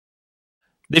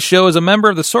This show is a member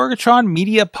of the Sorgatron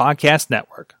Media Podcast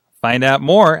Network. Find out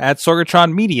more at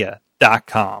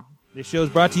sorgatronmedia.com. This show is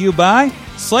brought to you by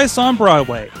Slice on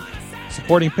Broadway,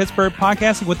 supporting Pittsburgh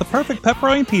podcasting with the perfect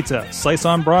pepperoni pizza,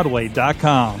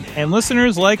 sliceonbroadway.com. And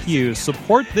listeners like you,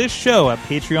 support this show at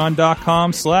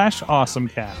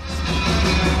patreon.com/awesomecast.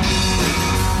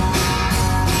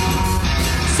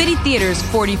 City Theater's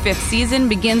 45th season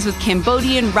begins with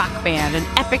Cambodian Rock Band, an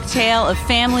epic tale of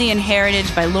family and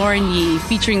heritage by Lauren Yee,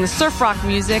 featuring the surf rock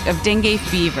music of Dengue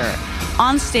Fever.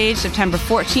 On stage September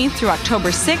 14th through October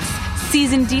 6th,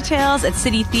 season details at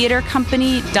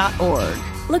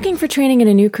citytheatercompany.org. Looking for training in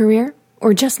a new career?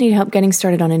 Or just need help getting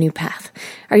started on a new path?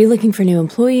 Are you looking for new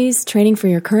employees, training for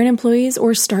your current employees,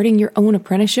 or starting your own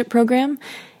apprenticeship program?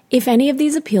 If any of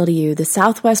these appeal to you, the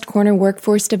Southwest Corner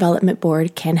Workforce Development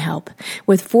Board can help.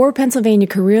 With 4 Pennsylvania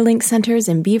Career Link centers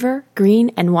in Beaver,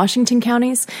 Greene, and Washington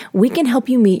counties, we can help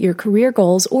you meet your career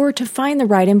goals or to find the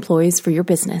right employees for your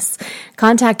business.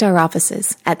 Contact our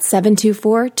offices at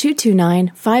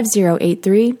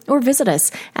 724-229-5083 or visit us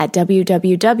at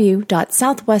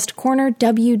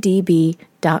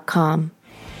www.southwestcornerwdb.com.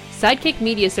 Sidekick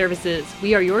Media Services.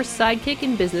 We are your sidekick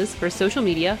in business for social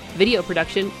media, video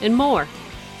production, and more.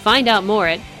 Find out more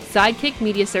at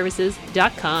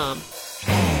sidekickmediaservices.com.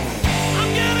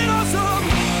 I'm getting awesome,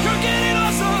 you're getting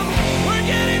awesome, we're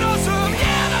getting awesome,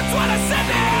 yeah, that's what I said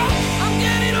now. I'm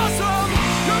getting awesome,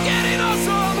 you're getting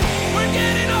awesome, we're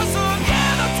getting awesome,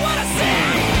 yeah, that's what I said.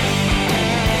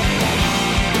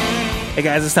 Hey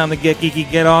guys, it's time to get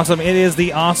geeky, get awesome. It is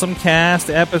the Awesome Cast,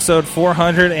 episode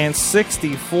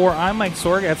 464. I'm Mike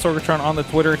Sorg at Sorgatron on the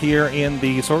Twitter here in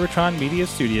the Sorgatron Media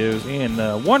Studios in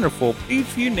the wonderful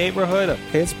Beachview neighborhood of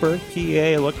Pittsburgh,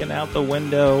 PA. Looking out the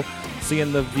window,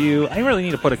 seeing the view. I really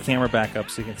need to put a camera back up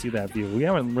so you can see that view. We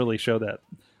haven't really showed that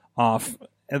off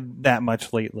that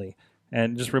much lately.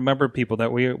 And just remember, people,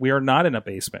 that we are not in a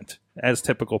basement as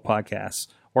typical podcasts,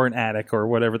 or an attic, or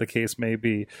whatever the case may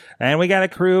be. And we got a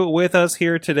crew with us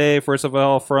here today. First of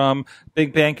all, from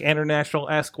Big Bank International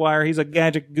Esquire, he's a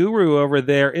gadget guru over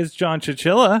there, is John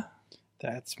Chichilla.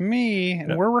 That's me,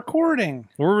 and we're recording.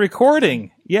 We're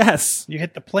recording, yes. You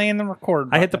hit the play and the record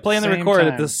button. I hit the play and the record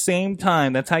at the same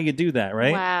time. That's how you do that,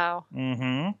 right? Wow. Mm-hmm.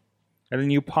 And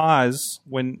then you pause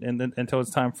until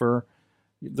it's time for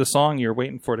the song you're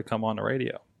waiting for to come on the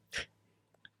radio.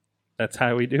 That's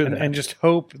how we do that. And just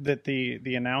hope that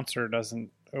the announcer doesn't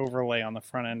overlay on the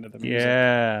front end of the music.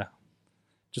 Yeah.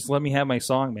 Just let me have my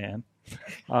song, man.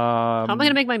 How am I going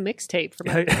to make my mixtape for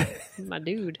my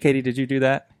dude? Katie, did you do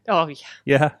that? Oh, yeah.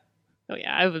 Yeah? Oh,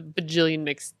 yeah. I have a bajillion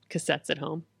mixed cassettes at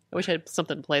home. I wish I had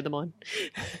something to play them on.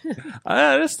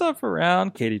 There's stuff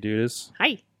around. Katie Dudas.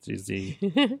 Hi. She's the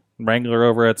wrangler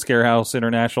over at Scarehouse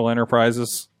International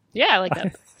Enterprises. Yeah, I like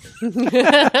that.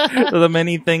 The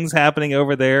many things happening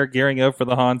over there, gearing up for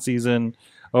the haunt season,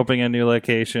 opening a new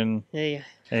location, Hey.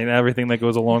 and everything that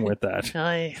goes along with that.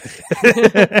 Hi.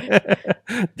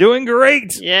 Doing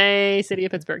great. Yay, City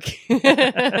of Pittsburgh.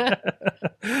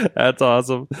 That's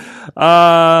awesome.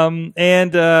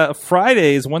 And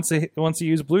Fridays, once you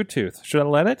use Bluetooth, should I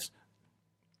let it?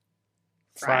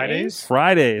 Fridays.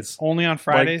 Only on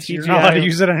Fridays? Like You're not allowed to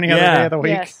use it any other day of the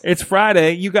week? Yes. It's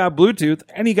Friday. You got Bluetooth,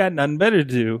 and you got nothing better to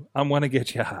do. I'm going to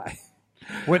get you high.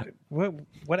 What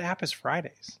app is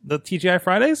Fridays? The TGI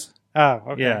Fridays? Oh,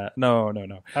 okay. Yeah. No. I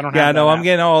don't have Yeah, no, that I'm app.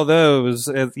 getting all those.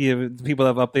 As people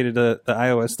have updated the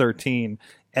iOS 13.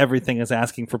 Everything is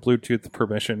asking for Bluetooth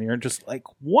permission. You're just like,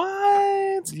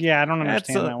 what? Yeah, I don't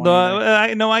understand that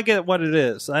one. No, I get what it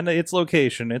is. I know it's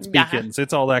location, it's beacons,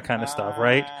 it's all that kind of stuff,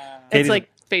 right? It's like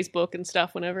Facebook and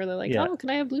stuff whenever they're like, oh, can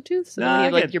I have Bluetooth? So then you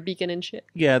have like your beacon and shit.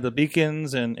 Yeah, the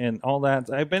beacons and all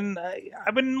that. I've been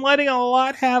letting a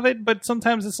lot have it, but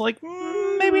sometimes it's like,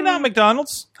 maybe not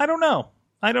McDonald's. I don't know.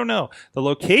 The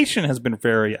location has been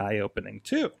very eye-opening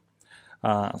too.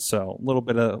 So a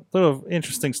little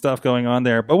interesting stuff going on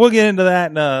there, but we'll get into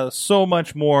that and so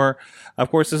much more. Of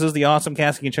course, this is the Awesome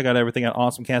Cast. You can check out everything at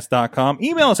awesomecast.com.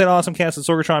 Email us at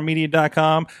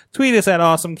awesomecast@sorgatronmedia.com. Tweet us at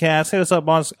awesomecast. Hit us up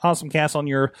on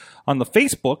awesomecast on the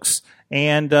Facebooks.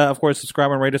 And, of course,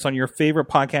 subscribe and rate us on your favorite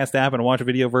podcast app and watch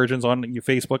video versions on your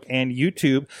Facebook and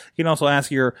YouTube. You can also ask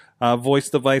your voice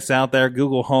device out there,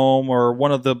 Google Home, or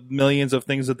one of the millions of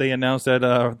things that they announced at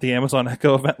the Amazon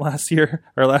Echo event last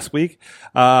week.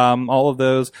 All of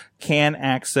those can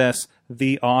access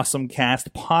the Awesome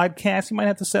Cast podcast. You might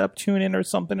have to set up TuneIn or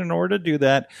something in order to do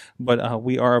that, but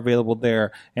we are available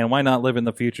there. And why not live in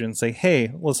the future and say,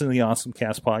 hey, listen to the Awesome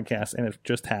Cast podcast, and it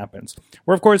just happens.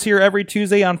 We're, of course, here every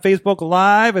Tuesday on Facebook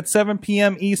Live at 7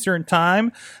 p.m. Eastern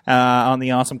Time on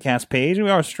the Awesome Cast page. We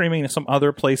are streaming to some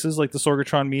other places like the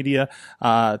Sorgatron Media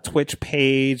Twitch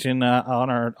page and on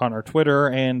our Twitter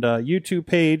and YouTube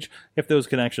page, if those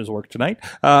connections work tonight.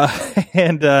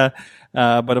 But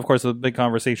of course, the big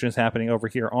conversation is happening over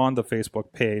here on the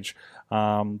Facebook page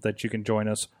that you can join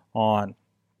us on.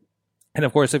 And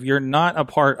of course, if you're not a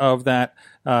part of that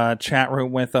chat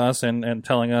room with us and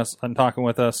telling us and talking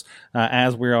with us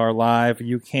as we are live,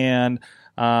 you can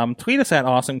tweet us at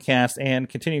AwesomeCast and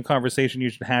continue conversation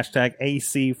using hashtag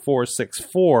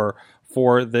AC464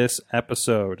 for this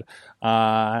episode.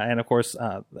 And of course,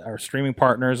 our streaming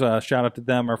partners, shout out to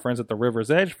them, our friends at the River's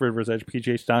Edge,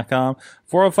 riversedgepgh.com,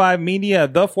 405 Media,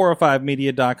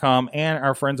 the405media.com, and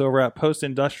our friends over at Post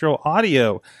Industrial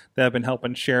Audio that have been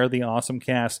helping share the Awesome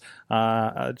Cast.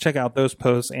 Check out those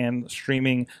posts and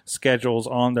streaming schedules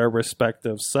on their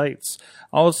respective sites.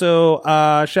 Also,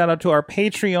 shout out to our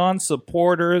Patreon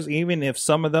supporters, even if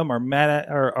some of them are mad at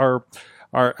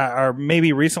are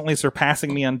maybe recently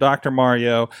surpassing me on Dr.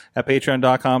 Mario at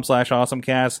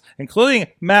patreon.com/awesomecast, including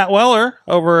Matt Weller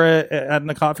over at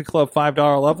the Coffee Club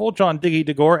 $5 level, John Diggy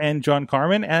DeGore, and John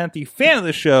Carmen, and at the fan of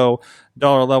the show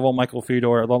 $1 level, Michael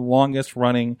Fedor, the longest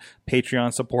running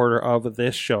Patreon supporter of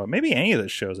this show. Maybe any of the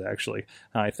shows, actually,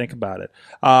 I think about it.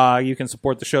 You can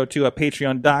support the show too at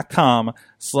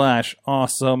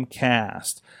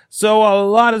patreon.com/awesomecast. So a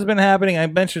lot has been happening. I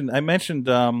mentioned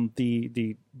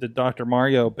the Dr.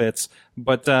 Mario bits,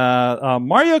 but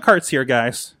Mario Kart's here,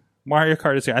 guys. Mario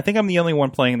Kart is here. I think I'm the only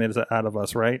one playing this out of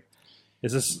us, right?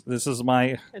 This is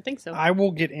my... I think so. I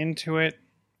will get into it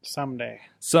someday.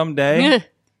 Someday?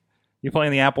 You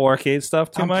playing the Apple Arcade stuff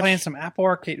too much? I'm playing some Apple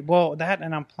Arcade. Well, that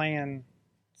and I'm playing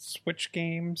Switch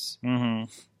games.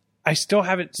 Mm-hmm. I still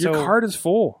have it. Your card is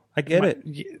full. I get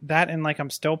it. That and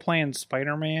I'm still playing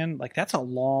Spider-Man. That's a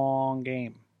long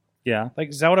game. Yeah.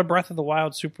 Zelda Breath of the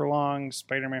Wild, super long.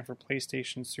 Spider-Man for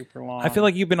PlayStation, super long. I feel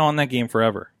like you've been on that game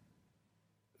forever.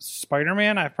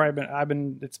 Spider-Man,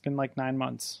 it's been 9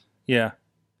 months. Yeah.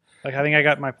 I think I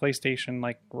got my PlayStation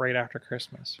right after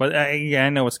Christmas. But I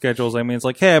know what schedules. I mean,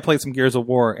 it's hey, I played some Gears of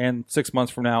War, and 6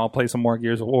 months from now I'll play some more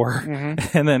Gears of War,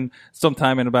 and then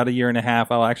sometime in about a year and a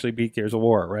half I'll actually beat Gears of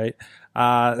War, right?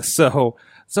 So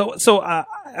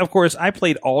of course I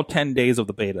played all 10 days of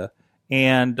the beta,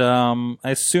 and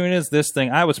as soon as this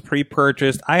thing, I was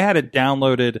pre-purchased. I had it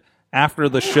downloaded after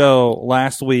the show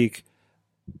last week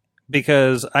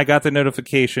because I got the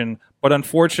notification, but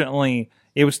unfortunately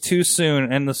it was too soon,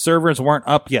 and the servers weren't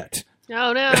up yet.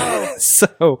 Oh, no.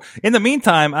 So, in the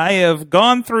meantime, I have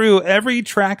gone through every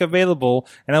track available,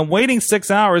 and I'm waiting 6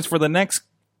 hours for the next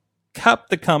cup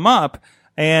to come up.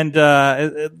 And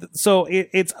so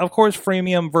it's, of course,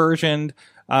 freemium versioned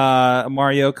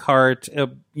Mario Kart.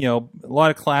 A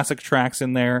lot of classic tracks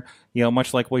in there,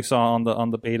 much like we saw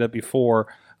on the beta before.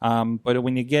 But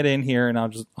when you get in here, and I'll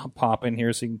just pop in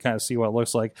here so you can kind of see what it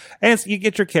looks like. And you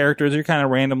get your characters. You're kind of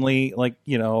randomly,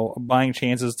 buying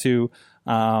chances to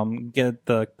get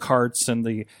the carts and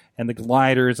the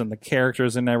gliders and the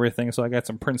characters and everything. So I got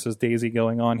some Princess Daisy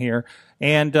going on here.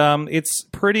 And it's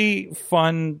pretty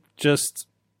fun, just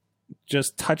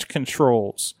touch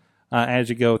controls. As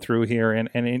you go through here,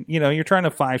 and you're trying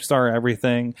to 5-star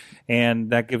everything, and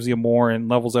that gives you more and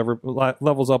levels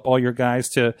up all your guys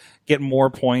to get more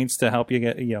points to help you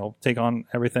get take on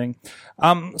everything.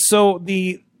 So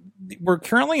we're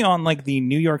currently on the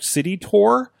New York City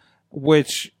tour,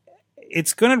 which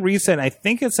it's going to reset. I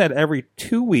think it's at every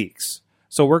 2 weeks,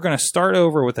 so we're going to start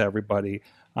over with everybody.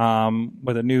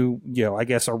 With a new, I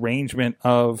guess, arrangement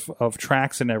of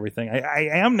tracks and everything. I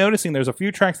am noticing there's a few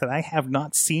tracks that I have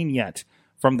not seen yet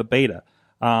from the beta,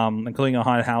 including a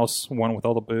haunted house one with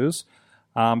all the booze.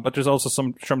 But there's also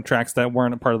some tracks that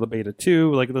weren't a part of the beta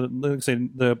too, like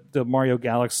the Mario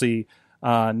Galaxy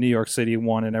New York City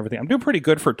one and everything. I'm doing pretty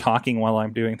good for talking while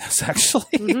I'm doing this, actually.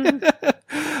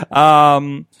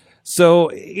 Mm-hmm. So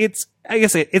it's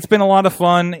been a lot of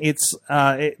fun.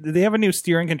 They have a new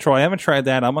steering control. I haven't tried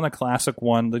that. I'm on a classic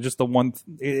one.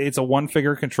 It's a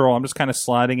one-finger control. I'm just kind of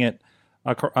sliding it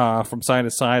from side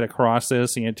to side across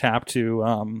this, and you tap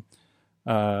to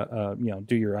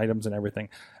do your items and everything.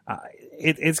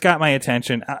 It's got my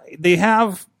attention. They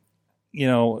have,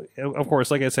 of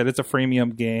course, like I said, it's a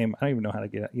freemium game. I don't even know how to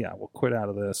get it. Yeah, we'll quit out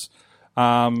of this.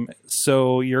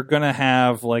 So you're going to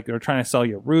have, they're trying to sell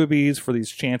you rubies for these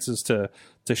chances to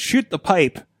shoot the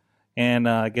pipe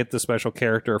and get the special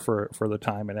character for the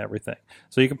time and everything.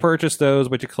 So you can purchase those,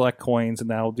 but you collect coins, and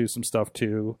that'll do some stuff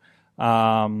too.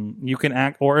 You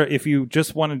can or if you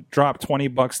just want to drop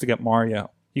 $20 to get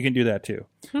Mario, you can do that too.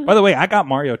 By the way, I got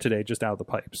Mario today just out of the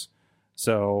pipes.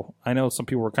 So I know some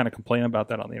people were kind of complaining about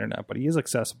that on the internet, but he is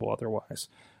accessible otherwise.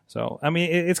 So, I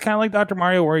mean, it's kind of like Dr.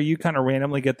 Mario, where you kind of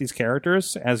randomly get these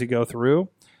characters as you go through,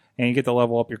 and you get to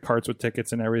level up your carts with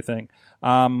tickets and everything.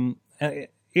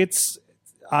 It's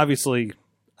obviously,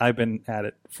 I've been at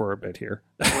it for a bit here.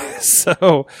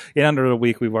 So in under a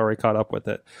week, we've already caught up with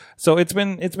it. So it's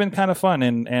been kind of fun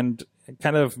and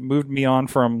kind of moved me on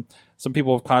from some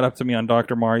people have caught up to me on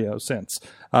Dr. Mario since.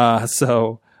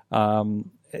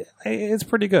 It's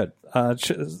pretty good.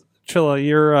 Chilla,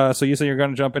 you're so you say you're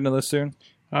going to jump into this soon?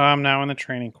 I'm now in the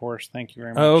training course. Thank you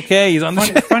very much. Okay, he's on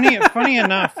the Funny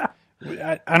enough,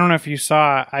 I don't know if you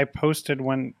saw. I posted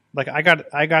when I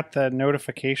got the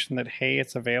notification that hey,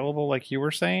 it's available, like you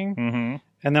were saying,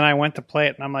 and then I went to play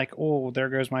it, and I'm like, oh, there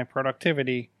goes my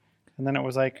productivity, and then it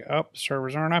was like, oh,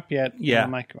 servers aren't up yet. Yeah, and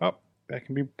I'm like, oh, that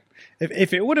can be.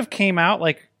 If it would have came out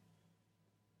like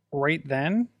right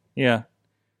then, yeah,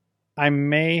 I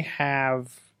may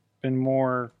have been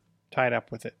more tied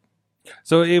up with it.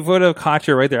 So it would have caught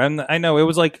you right there. I know it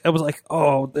was like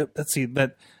oh, let's see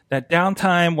that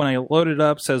downtime when I loaded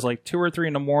up says like 2 or 3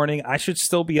 in the morning. I should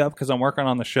still be up because I'm working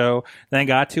on the show. Then I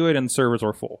got to it and the servers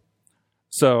were full.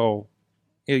 So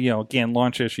again,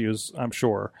 launch issues, I'm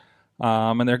sure.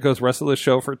 And there goes the rest of the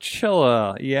show for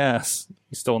Chilla. Yes,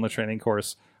 he's still in the training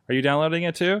course. Are you downloading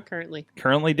it too?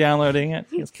 Currently downloading it.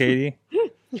 Yes, Katie.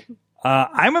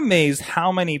 I'm amazed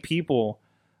how many people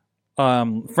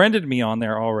friended me on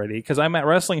there already because I'm at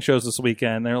wrestling shows this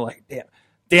weekend. They're like,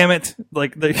 damn it,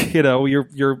 like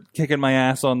you're kicking my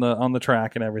ass on the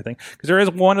track and everything. Because there is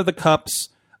one of the cups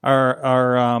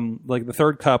are like the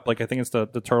third cup, like I think it's the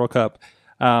Turtle Cup.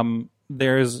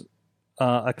 There's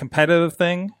a competitive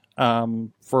thing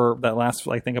for that lasts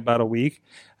I think about a week,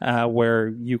 where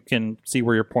you can see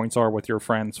where your points are with your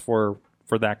friends for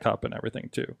that cup and everything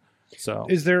too. So,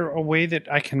 is there a way that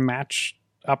I can match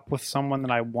up with someone that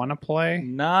I want to play?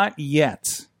 Not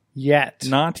yet.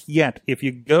 Not yet. If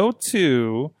you go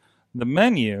to the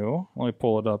menu, let me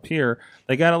pull it up here.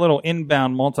 They got a little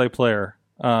inbound multiplayer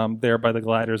there by the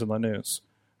gliders in the news.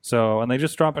 So, and they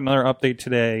just dropped another update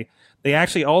today. They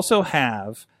actually also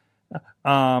have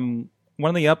one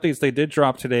of the updates they did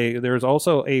drop today. There's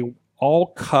also a all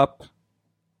cup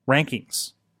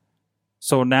rankings.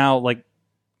 So now, like,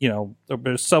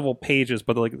 there's several pages,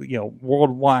 but like,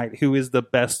 worldwide, who is the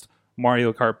best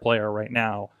Mario Kart player right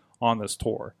now on this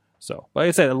tour. So, like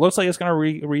I said, it looks like it's going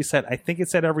to reset. I think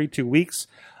it's set every 2 weeks.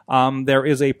 There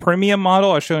is a premium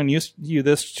model. I was showing you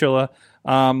this, Chilla.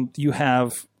 You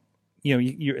have,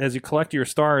 you as you collect your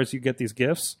stars, you get these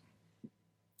gifts.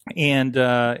 And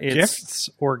it's gifts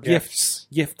or gifts?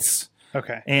 Gifts.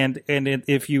 Okay. And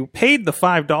if you paid the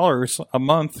 $5 a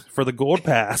month for the gold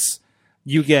pass,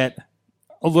 you get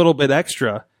a little bit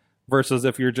extra versus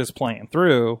if you're just playing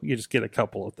through, you just get a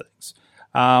couple of things.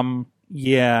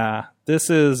 Yeah, this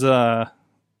is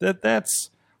it's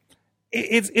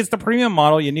the premium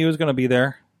model. You knew it was going to be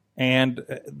there, and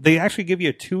they actually give you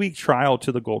a 2-week trial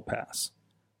to the gold pass,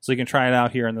 so you can try it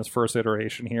out here in this first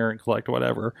iteration here and collect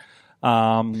whatever.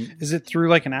 Is it through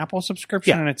like an Apple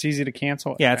subscription and it's easy to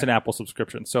cancel? Yeah, it's an Apple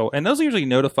subscription. So, and those usually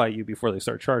notify you before they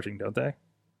start charging, don't they?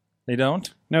 They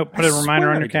don't? Nope. Put a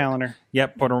reminder on your calendar.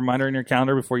 Yep. Put a reminder in your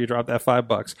calendar before you drop that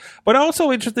 $5. But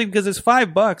also interesting because it's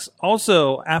 $5.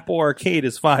 Also, Apple Arcade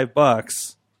is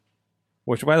 $5,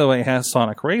 which, by the way, has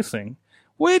Sonic Racing,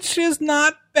 which is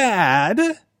not bad,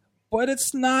 but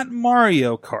it's not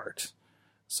Mario Kart.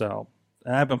 So,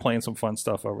 and I've been playing some fun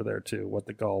stuff over there too, with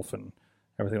the golf and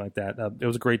everything like that. It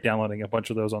was great downloading a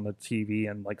bunch of those on the TV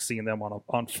and like seeing them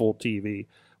on full TV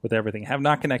with everything. Have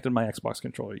not connected my Xbox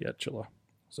controller yet, Chilla.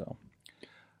 So,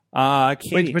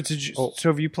 Katie, wait, but did you? Oh. So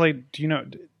have you played? Do you know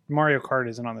Mario Kart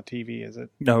isn't on the TV? Is it?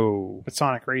 No, but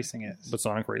Sonic Racing is. But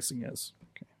Sonic Racing is.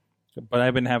 Okay. But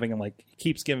I've been having it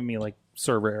keeps giving me like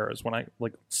server errors when I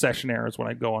session errors when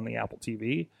I go on the Apple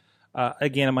TV.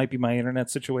 Again, it might be my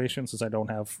internet situation since I don't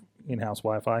have in-house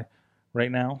Wi-Fi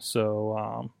right now.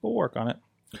 So we'll work on it.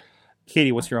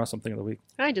 Katie, what's your awesome thing of the week?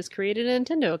 I just created a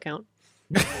Nintendo account.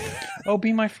 Oh,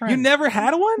 be my friend. You never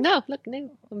had one? No, look,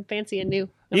 new. I'm fancy and new.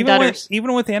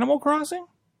 Even with Animal Crossing?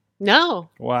 No.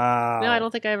 Wow. No, I don't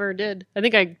think I ever did. I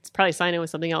think I probably signed in with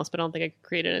something else, but I don't think I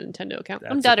created a Nintendo account.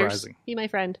 That's I'm Dutters. Surprising. Be my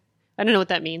friend. I don't know what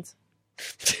that means.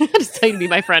 I just tell you to be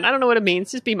my friend. I don't know what it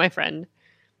means. Just be my friend.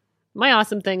 My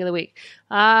awesome thing of the week.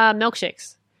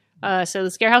 Milkshakes. So the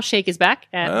Scarehouse Shake is back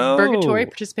at Oh. Burgatory,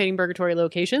 participating Burgatory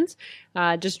locations.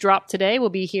 Just dropped today. We'll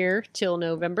be here till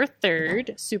November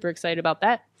 3rd. Super excited about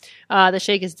that. The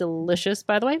shake is delicious,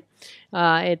 by the way.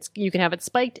 You can have it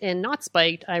spiked and not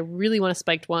spiked. I really want a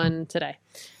spiked one today.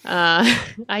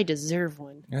 I deserve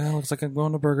one. Yeah, looks like I'm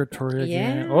going to Burgatory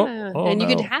again. Yeah. Oh, and you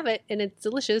no. can have it, and it's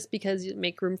delicious because you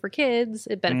make room for kids.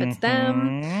 It benefits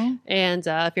them. Mhm. And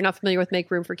if you're not familiar with Make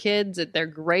Room for Kids, they're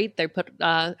great. They put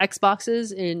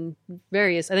Xboxes in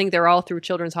various, I think they're all through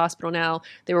Children's Hospital now.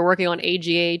 They were working on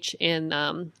AGH and,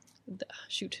 I'm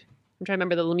trying to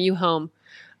remember the Lemieux home.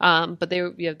 But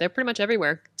they're pretty much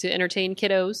everywhere to entertain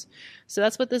kiddos. So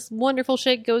that's what this wonderful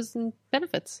shake goes and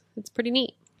benefits. It's pretty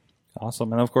neat.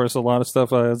 Awesome. And of course, a lot of stuff,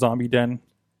 Zombie Den.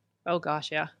 Oh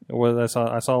gosh, yeah. What I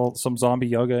saw some zombie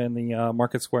yoga in the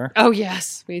Market Square. Oh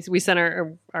yes, we sent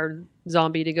our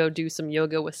zombie to go do some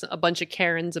yoga with a bunch of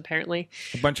Karens apparently.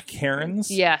 A bunch of Karens.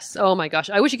 Yes. Oh my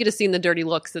gosh, I wish you could have seen the dirty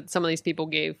looks that some of these people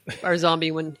gave our zombie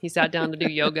when he sat down to do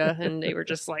yoga, and they were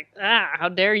just like, how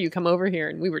dare you come over here?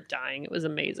 And we were dying. It was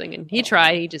amazing, and he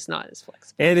tried. He just not as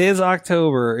flexible. It is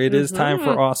October. It is time Mhm.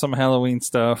 for awesome Halloween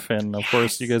stuff, and of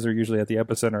course, you guys are usually at the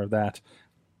epicenter of that.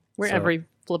 We're So- every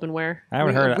flippin' where. I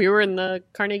haven't heard it. We were in the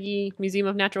Carnegie Museum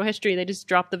of Natural History. They just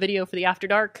dropped the video for the After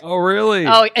Dark. Oh, really?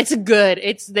 Oh, it's good.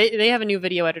 They have a new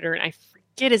video editor, and I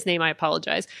forget his name. I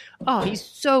apologize. Oh, he's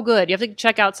so good. You have to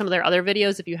check out some of their other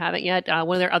videos if you haven't yet.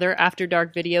 One of their other After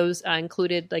Dark videos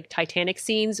included like Titanic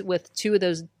scenes with two of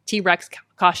those T-Rex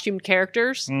costumed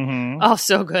characters. Mm-hmm. Oh,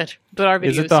 so good. But our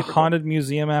video Is it the super cool. Haunted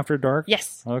Museum After Dark?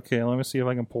 Yes. Okay, let me see if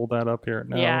I can pull that up here.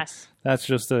 No, Yes. that's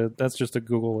just a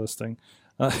Google listing.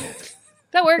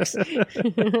 That works.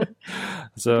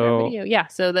 So, Video. Yeah.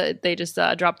 So they just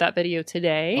dropped that video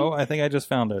today. oh, I think I just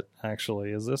found it.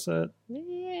 Actually, is this it?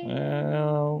 Yeah.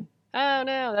 Well, Oh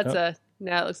no, that's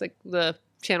no. It looks like the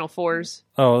Channel 4's.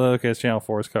 oh, okay, it's Channel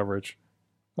 4's coverage.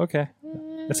 Okay,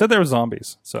 it said there were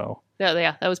zombies. So,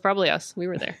 Yeah, that was probably us. We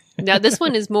were there. Now this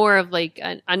one is more of like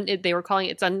they were calling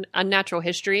it unnatural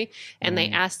history, and they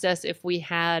asked us if we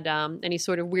had any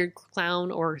sort of weird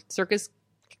clown or circus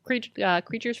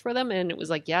creatures for them, and it was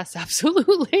like, yes,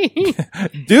 absolutely.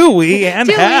 do we and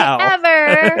Do we how?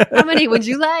 ever? How many would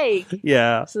you like?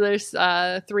 Yeah. So there's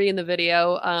 3 in the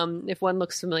video. If one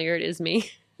looks familiar, it is me.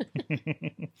 I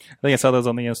think I saw those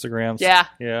on the Instagrams. Yeah.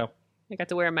 Yeah. I got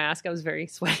to wear a mask. I was very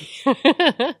sweaty,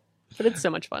 but it's so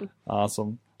much fun.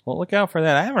 Awesome. Well, look out for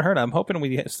that. I haven't heard. I'm hoping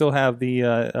we still have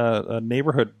the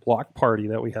neighborhood block party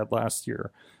that we had last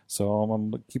year. So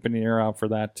I'm keeping an ear out for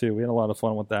that too. We had a lot of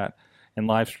fun with that and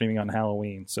live streaming on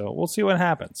Halloween. So we'll see what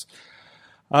happens.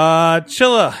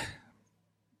 Chilla,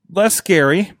 less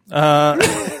scary.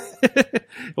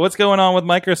 What's going on with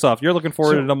Microsoft? You're looking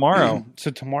forward to tomorrow.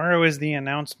 So tomorrow is the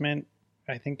announcement.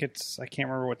 I think I can't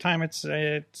remember what time it's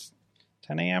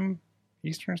 10 a.m.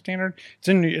 Eastern Standard.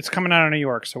 It's coming out of New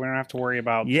York, so we don't have to worry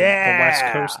about the West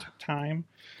Coast time.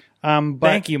 But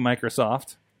Thank you,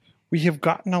 Microsoft. we have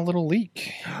gotten a little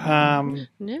leak. No.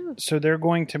 So they're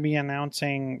going to be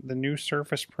announcing the new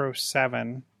Surface Pro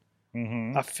 7,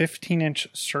 Mm-hmm. a 15-inch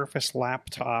Surface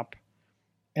laptop,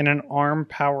 and an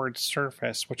ARM-powered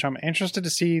Surface, which I'm interested to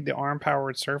see the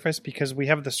ARM-powered Surface because we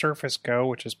have the Surface Go,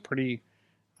 which is pretty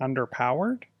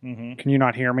underpowered. Mm-hmm. Can you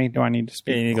not hear me? Do I need to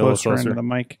speak Yeah, you need to go a little closer into closer. the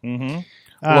mic?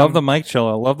 Mm-hmm. Love the mic,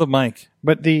 Chilla. Love the mic.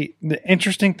 But the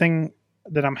interesting thing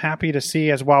that I'm happy to see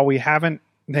is while they haven't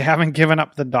given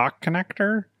up the dock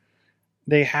connector,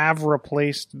 they have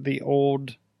replaced the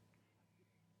old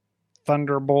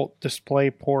Thunderbolt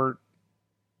DisplayPort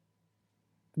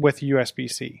with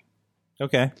USB-C.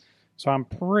 Okay. So I'm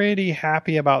pretty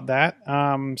happy about that.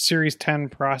 Series 10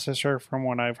 processor from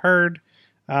what I've heard.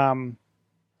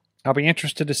 I'll be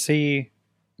interested to see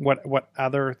what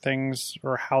other things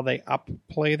or how they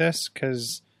upplay this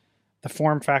because the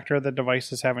form factor of the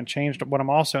devices haven't changed. What I'm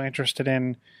also interested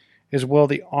in is will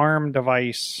the ARM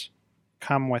device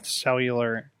come with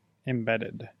cellular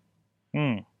embedded?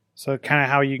 Hmm. So kind of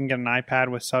how you can get an iPad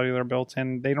with cellular built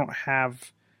in. They don't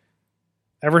have,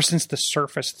 ever since the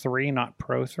Surface 3, not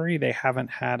Pro 3, they haven't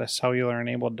had a cellular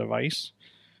enabled device.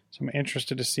 So I'm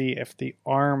interested to see if the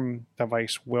ARM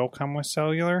device will come with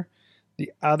cellular.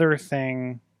 The other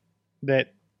thing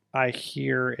that I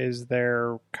hear is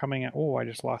they're coming out. Oh, I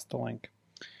just lost the link.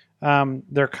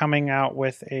 They're coming out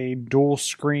with a dual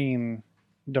screen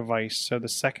device. So the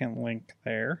second link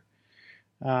there.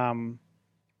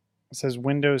 It says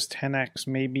Windows 10X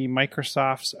may be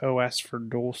Microsoft's OS for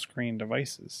dual screen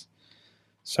devices.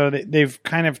 So they've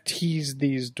kind of teased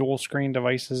these dual screen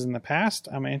devices in the past.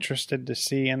 I'm interested to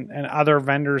see, and other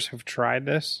vendors have tried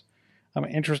this. I'm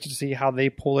interested to see how they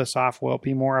pull this off. Will it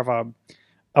be more of a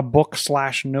a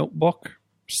book/notebook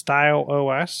style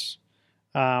OS.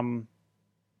 I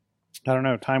don't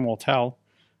know. Time will tell.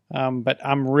 But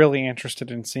I'm really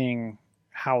interested in seeing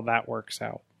how that works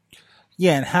out.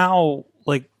 Yeah, and how,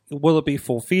 like, will it be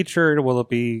full featured? Will it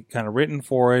be kind of written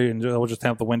for it? And it'll just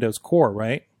have the Windows core,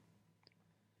 right?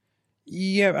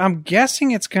 Yeah, I'm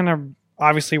guessing it's going to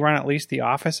obviously run at least the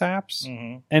Office apps.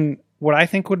 Mm-hmm. And what I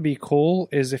think would be cool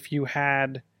is if you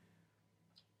had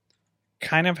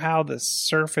kind of how the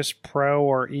Surface Pro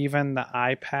or even the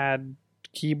iPad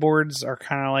keyboards are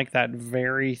kind of like that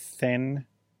very thin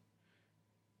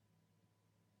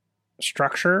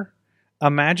structure.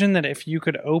 Imagine that if you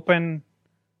could open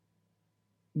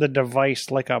the device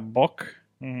like a book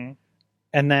Mm-hmm.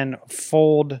 and then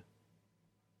fold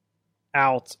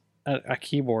out a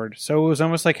keyboard. So it was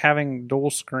almost like having dual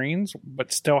screens,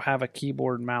 but still have a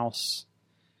keyboard mouse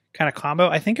kind of combo.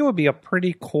 I think it would be a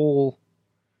pretty cool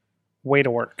way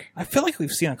to work. I feel like we've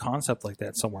seen a concept like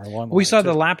that somewhere along the We way, saw too.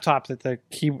 the laptop that the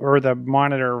key or the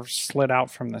monitor slid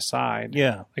out from the side.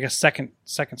 Yeah. Like a second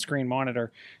screen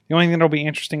monitor. The only thing that'll be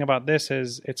interesting about this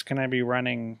is it's going to be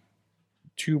running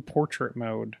 2 portrait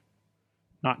mode,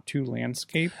 not 2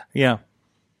 landscape. Yeah.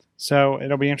 So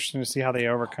it'll be interesting to see how they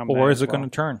overcome that. Or is as it going to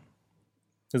turn?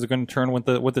 Is it going to turn with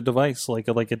the device like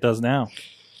it does now?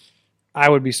 I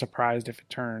would be surprised if it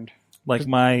turned. Like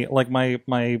my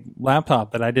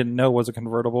laptop that I didn't know was a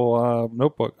convertible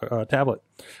notebook tablet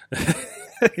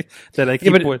that I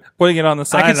keep putting it on the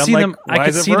side. And I'm like, why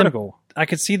is it vertical? I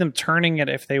could see them turning it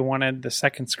if they wanted the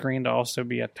second screen to also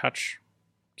be a touch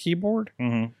keyboard.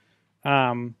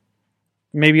 Mm-hmm.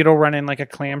 Maybe it'll run in like a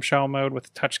clamshell mode with a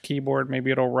touch keyboard.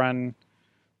 Maybe it'll run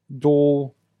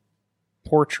dual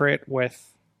portrait with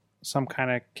some kind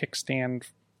of kickstand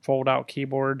fold-out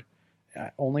keyboard.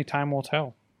 Only time will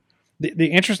tell.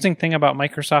 The interesting thing about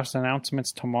Microsoft's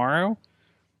announcements tomorrow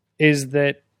is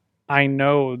that I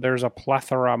know there's a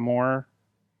plethora more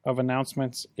of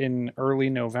announcements in early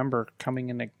November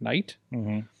coming in Ignite.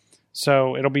 Mm-hmm.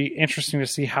 So it'll be interesting to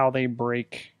see how they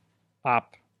break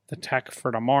up the tech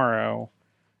for tomorrow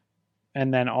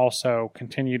and then also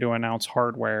continue to announce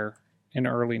hardware in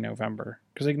early November.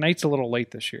 Because Ignite's a little late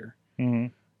this year.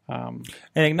 Mm-hmm. And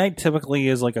Ignite typically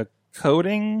is like a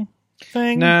coding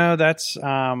thing? No, that's...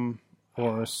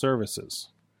 or services.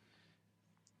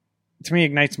 To me,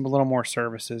 Ignite's a little more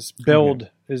services. Build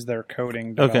is their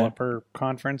coding developer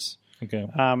conference. Okay.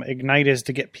 Ignite is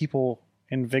to get people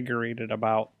invigorated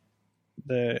about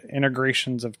the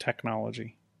integrations of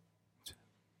technology.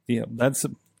 Yeah, that's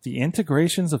the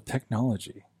integrations of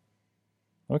technology.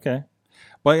 Okay,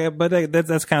 but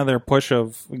that's kind of their push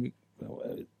of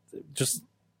just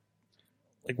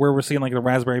like where we're seeing like the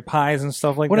Raspberry Pis and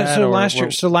stuff like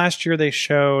that. So last year they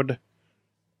showed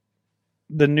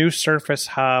the new Surface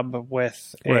Hub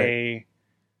with a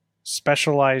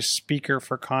specialized speaker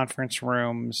for conference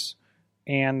rooms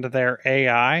and their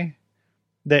AI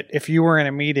that if you were in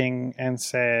a meeting and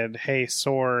said, "Hey,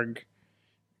 Sorg,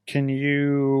 can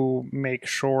you make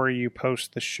sure you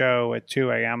post the show at 2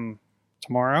 a.m.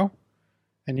 tomorrow?"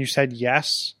 And you said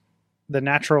yes, the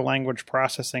natural language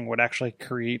processing would actually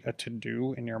create a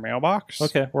to-do in your mailbox.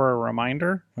 Okay. Or a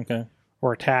reminder. Okay.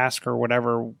 Or a task or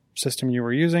whatever system you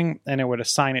were using, and it would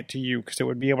assign it to you because it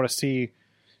would be able to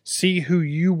see who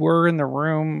you were in the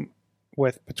room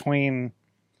with between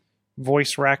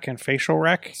voice rec and facial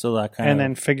rec. So that kind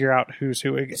then figure out who's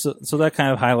who. So that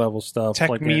kind of high level stuff.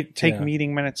 Take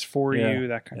meeting minutes for you,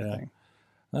 that kind of thing.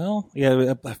 Well,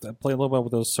 yeah, I play a little bit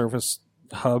with those Surface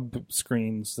Hub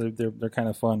screens. They're kind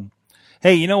of fun.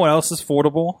 Hey, you know what else is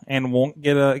affordable and won't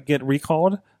get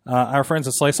recalled? Our friends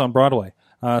at Slice on Broadway.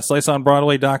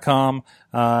 SliceOnBroadway.com.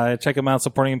 Check them out,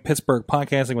 supporting Pittsburgh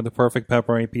podcasting with the perfect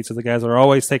pepperoni pizza. The guys are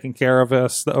always taking care of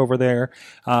us over there.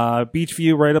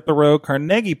 Beachview right up the road,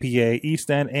 Carnegie, PA, East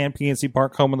End, and PNC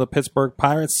Park, home of the Pittsburgh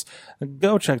Pirates.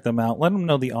 Go check them out. Let them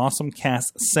know the awesome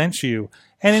cast sent you,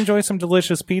 and enjoy some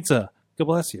delicious pizza. God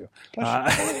bless you.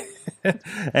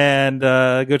 And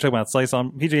go check them out. Slice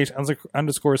on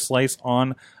PGH_Slice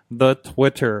on the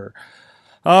Twitter.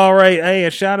 All right. Hey, a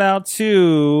shout out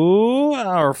to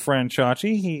our friend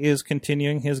Chachi. He is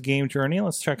continuing his game journey.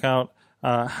 Let's check out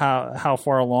how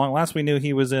far along. Last we knew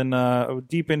he was in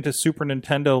deep into Super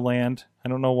Nintendo land. I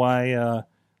don't know why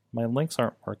my links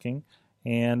aren't working.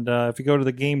 And if you go to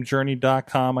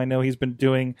thegamejourney.com, I know he's been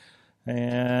doing,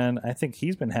 and I think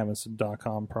he's been having some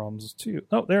 .com problems too.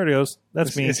 Oh, there it goes.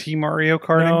 That's me. Is he Mario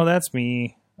Karting? No, that's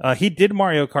me. He did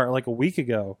Mario Kart like a week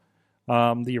ago.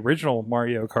 The original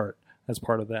Mario Kart. As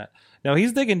part of that. Now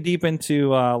he's digging deep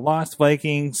into Lost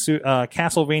Vikings,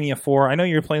 Castlevania 4. I know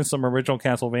you're playing some original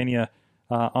Castlevania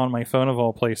on my phone of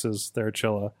all places there,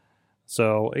 Chilla.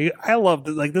 So I love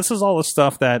like this is all the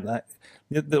stuff that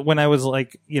when I was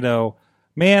like,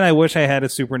 man, I wish I had a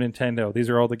Super Nintendo. These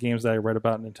are all the games that I read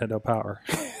about in Nintendo Power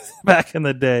back in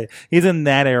the day. He's in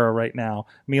that era right now.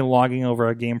 Me logging over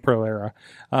a Game Pro era.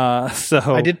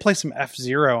 So I did play some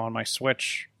F-Zero on my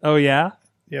Switch. Oh yeah,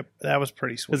 yep, that was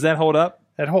pretty sweet. Does that hold up?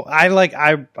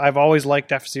 I've always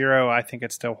liked F-Zero. I think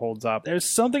it still holds up.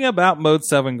 There's something about Mode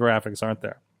 7 graphics, aren't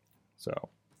there? So,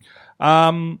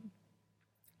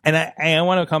 and I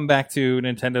want to come back to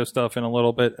Nintendo stuff in a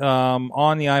little bit.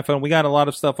 On the iPhone, we got a lot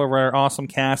of stuff over our Awesome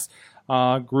Cast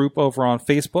group over on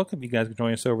Facebook. If you guys can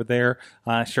join us over there,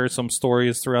 share some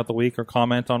stories throughout the week or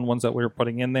comment on ones that we were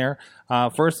putting in there.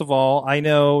 First of all, I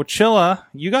know, Chilla,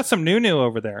 you got some new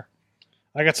over there.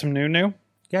 I got some new.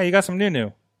 Yeah, you got some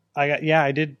new.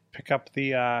 I did pick up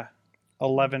the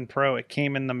 11 Pro. It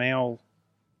came in the mail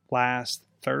last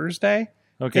Thursday.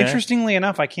 Okay. Interestingly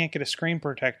enough, I can't get a screen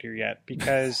protector yet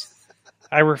because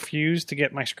I refuse to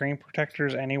get my screen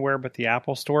protectors anywhere but the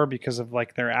Apple Store because of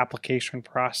like their application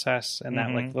process and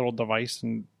that like little device,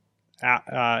 and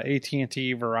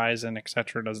AT&T, Verizon,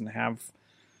 etc. doesn't have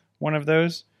one of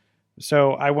those.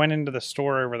 So I went into the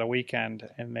store over the weekend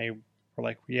and they were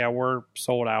like, yeah, we're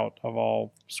sold out of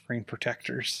all screen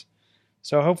protectors.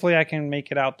 So hopefully I can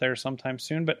make it out there sometime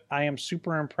soon, but I am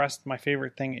super impressed. My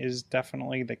favorite thing is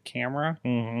definitely the camera.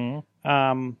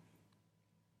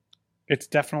 It's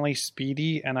definitely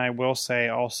speedy, and I will say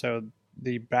also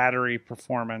the battery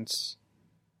performance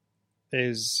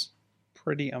is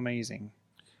pretty amazing.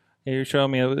 You're showing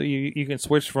me you can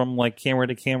switch from like camera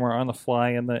to camera on the fly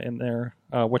in there,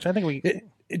 which I think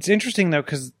it's interesting though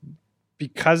because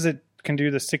it can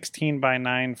do the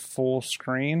 16:9 full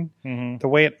screen. The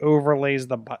way it overlays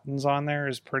the buttons on there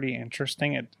is pretty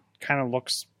interesting. It kind of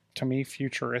looks to me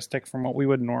futuristic from what we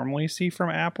would normally see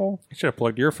from Apple. You should have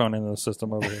plugged your phone into the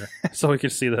system over here so we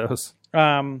could see those.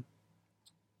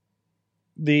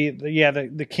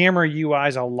 The camera UI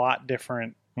is a lot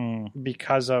different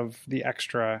because of the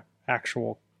extra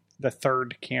the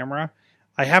third camera.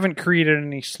 I haven't created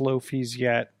any slow fees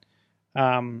yet,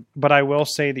 but I will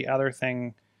say the other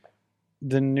thing.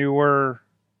 The newer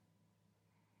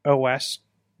OS,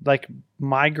 like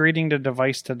migrating to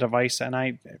device,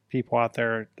 and people out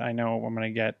there, I know I'm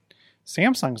going to get,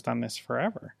 Samsung's done this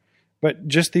forever, but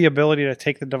just the ability to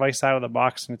take the device out of the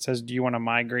box and it says, do you want to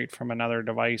migrate from another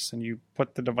device? And you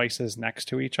put the devices next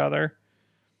to each other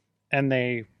and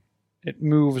it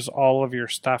moves all of your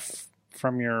stuff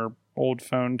from your old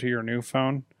phone to your new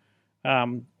phone,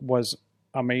 was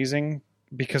amazing.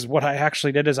 Because what I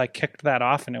actually did is I kicked that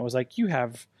off and it was like, you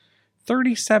have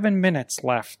 37 minutes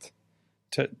left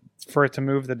for it to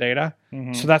move the data.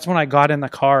 So that's when I got in the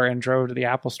car and drove to the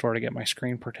Apple Store to get my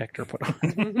screen protector put on.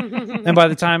 And by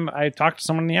the time I talked to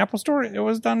someone in the Apple Store, it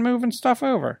was done moving stuff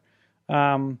over.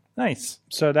 Nice.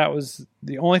 So that was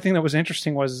the only thing that was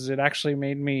interesting was it actually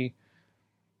made me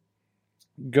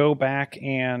go back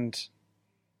and,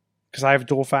 because I have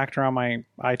dual factor on my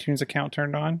iTunes account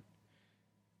turned on.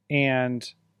 And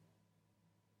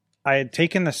I had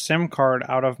taken the SIM card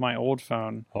out of my old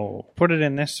phone, put it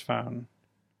in this phone,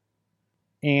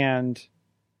 but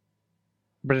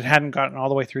it hadn't gotten all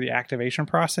the way through the activation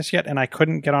process yet, and I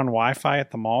couldn't get on Wi-Fi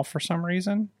at the mall for some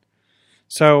reason.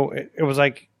 So it was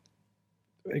like,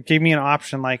 it gave me an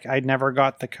option, like I never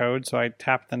got the code, so I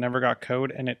tapped the never got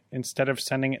code, and it instead of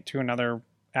sending it to another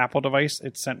Apple device,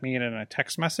 it sent me it in a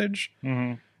text message,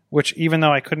 which even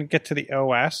though I couldn't get to the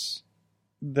OS,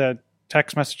 the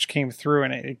text message came through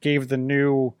and it gave the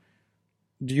new,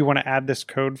 do you want to add this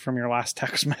code from your last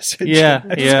text message? Yeah.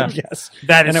 Yes.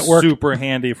 That and is it worked, super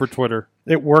handy for Twitter.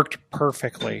 It worked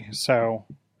perfectly. So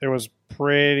it was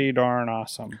pretty darn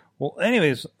awesome. Well,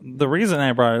 anyways, the reason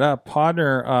I brought it up,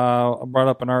 Podner brought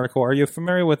up an article. Are you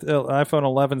familiar with iPhone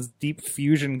 11's Deep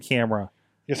Fusion camera?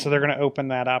 Yeah, so they're going to open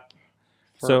that up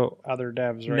for other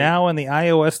devs, right? Now in the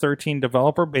iOS 13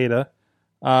 developer beta,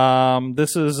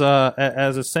 this is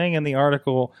as it's saying in the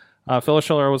article, Phil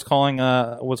Schiller was calling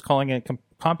it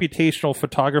computational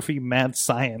photography mad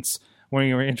science when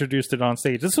you were introduced it on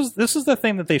stage. This is the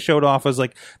thing that they showed off as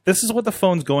like, this is what the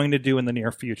phone's going to do in the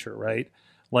near future, right?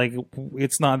 Like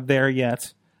it's not there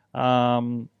yet.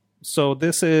 So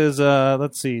this is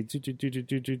let's see,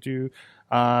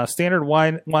 standard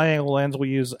wide angle lens will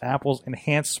use Apple's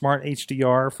enhanced smart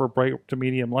HDR for bright to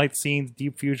medium light scenes,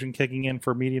 deep fusion kicking in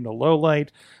for medium to low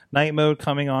light, night mode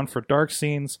coming on for dark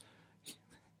scenes.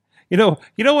 You know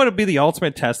what would be the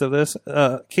ultimate test of this?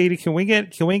 Katie, can we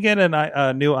get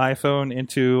a new iPhone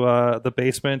into the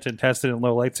basement and test it in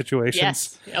low light situations?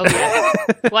 Yes. Oh, yeah.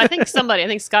 Well, I think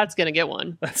Scott's going to get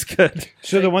one. That's good.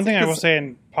 So the one thing I will say,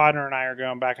 and Podner and I are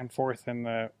going back and forth in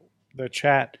the the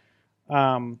chat.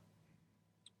 In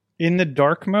the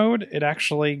dark mode, it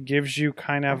actually gives you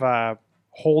kind of a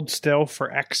hold still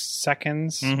for X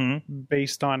seconds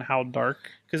based on how dark.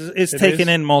 Because it's taking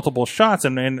in multiple shots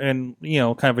and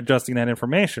kind of adjusting that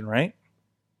information, right?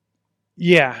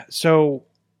 Yeah. So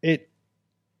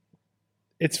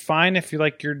it's fine if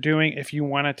if you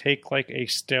want to take like a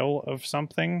still of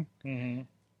something.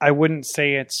 I wouldn't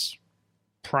say it's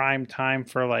prime time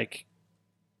for like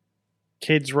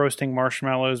kids roasting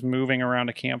marshmallows, moving around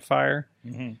a campfire.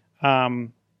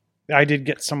 I did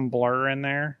get some blur in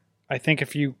there. I think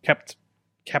if you kept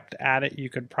at it, you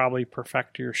could probably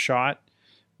perfect your shot,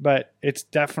 but it's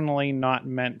definitely not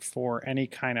meant for any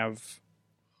kind of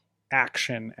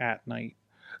action at night.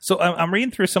 So I'm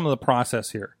reading through some of the process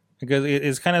here because it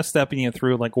is kind of stepping you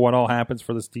through like what all happens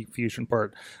for this deep fusion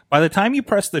part. By the time you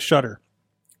press the shutter,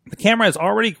 the camera has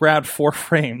already grabbed 4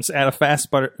 frames at a fast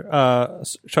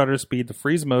shutter speed to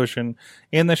freeze motion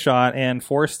in the shot and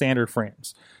 4 standard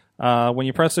frames. When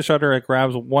you press the shutter, it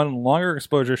grabs 1 longer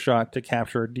exposure shot to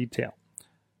capture detail.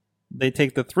 They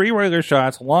take the 3 regular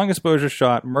shots, long exposure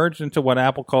shot, merged into what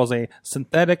Apple calls a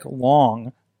synthetic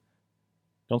long.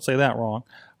 Don't say that wrong.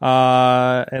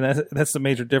 And that's the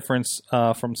major difference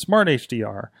from Smart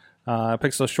HDR.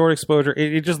 Pixel short exposure.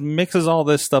 It just mixes all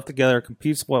this stuff together,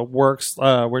 computes what works.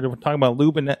 We're talking about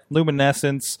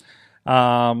luminescence,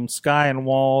 sky and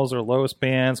walls or lowest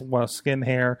bands, skin,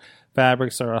 hair,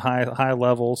 fabrics are high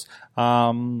levels.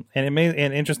 And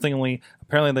interestingly,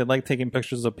 apparently they like taking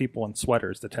pictures of people in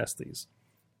sweaters to test these.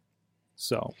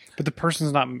 So, but the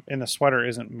person's not in the sweater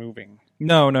isn't moving.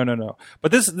 No.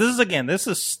 But this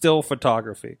is still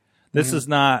photography. This is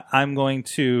not, I'm going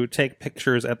to take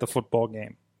pictures at the football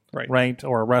game. Right,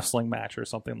 or a wrestling match or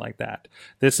something like that.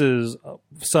 This is a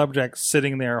subject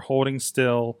sitting there holding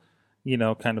still,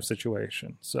 kind of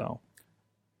situation. So,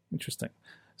 interesting.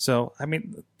 So, I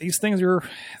mean, these things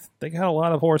they got a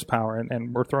lot of horsepower,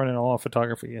 and we're throwing in all of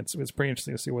photography. It's pretty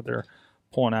interesting to see what they're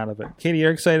pulling out of it. Katie,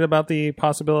 you're excited about the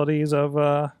possibilities of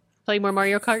play more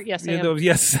Mario Kart? Yes, I am.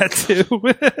 Yes, that too.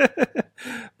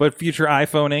 But future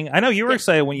iPhoning. I know you were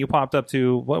excited when you popped up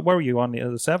to what were you on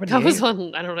the 7? I was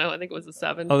on. I don't know. I think it was the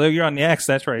 7. Oh, you're on the X.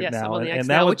 That's right. Yes, now. I'm on the X and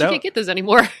now. You can't get those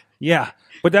anymore. Yeah,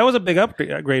 but that was a big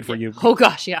upgrade for you. Oh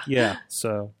gosh, yeah. Yeah.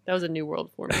 So that was a new world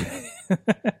for me.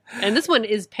 And this one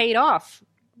is paid off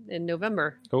in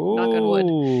November. Oh, knock on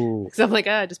wood. So I'm like,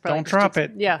 just probably don't drop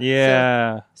it. Yeah.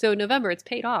 Yeah. So in November, it's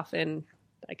paid off, and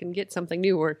I can get something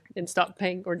new and stop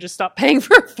paying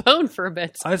for a phone for a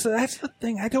bit. That's the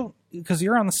thing. I don't, because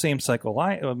you're on the same cycle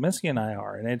Missy and I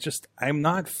are, and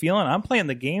I'm playing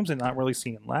the games and not really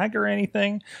seeing lag or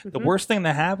anything. The worst thing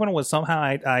that happened was somehow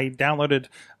I downloaded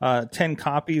 10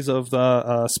 copies of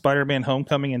the Spider-Man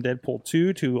Homecoming and Deadpool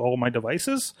 2 to all my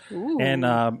devices. Ooh.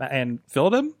 and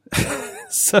filled them.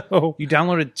 So you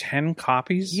downloaded 10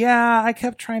 copies? Yeah, I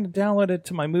kept trying to download it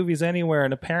to my Movies Anywhere,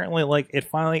 and apparently it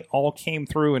finally all came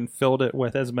through and filled it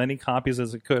with as many copies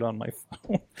as it could on my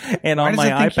phone and on my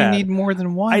iPad. Why does it think you need more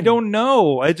than one? I don't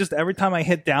know. I just, every time I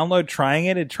hit download trying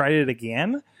it tried it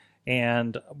again.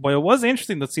 But it was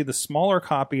interesting to see the smaller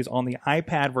copies on the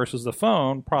iPad versus the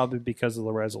phone, probably because of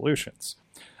the resolutions.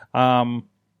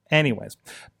 Anyways,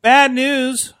 bad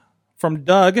news from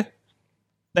Doug.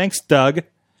 Thanks, Doug.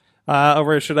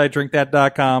 Over at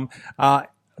shouldidrinkthat.com.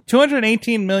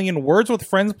 218 million Words with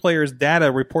Friends players' data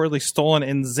reportedly stolen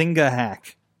in Zynga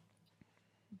hack.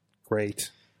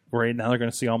 Great. Now they're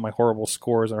going to see all my horrible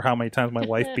scores or how many times my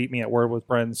wife beat me at Word with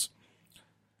Friends.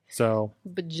 So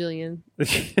bajillion.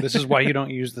 This is why you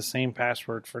don't use the same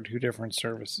password for 2 different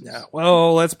services. Yeah.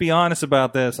 Well, let's be honest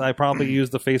about this. I probably use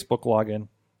the Facebook login.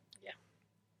 Yeah.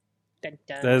 Dun,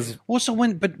 dun. Well, so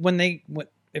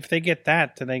if they get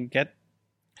that,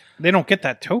 they don't get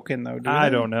that token though, do they? I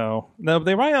don't know. No,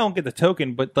 they probably don't get the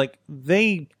token, but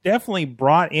they definitely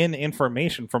brought in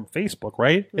information from Facebook,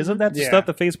 right? Mm-hmm. Isn't that the stuff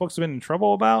that Facebook's been in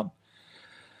trouble about?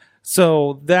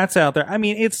 So that's out there. I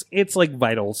mean, it's like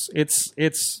vitals.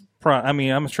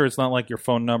 I'm sure it's not like your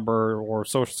phone number or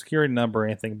social security number or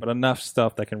anything, but enough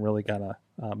stuff that can really kind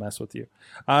of mess with you.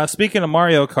 Speaking of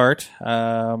Mario Kart,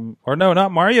 or no,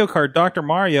 not Mario Kart, Dr.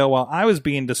 Mario, while I was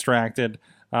being distracted,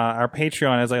 our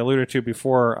Patreon, as I alluded to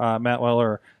before, Matt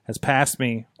Weller has passed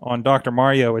me on Dr.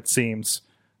 Mario, it seems.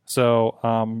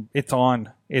 So it's on.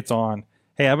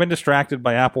 Hey, I've been distracted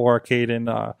by Apple Arcade and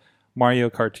Mario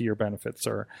Kart to your benefit,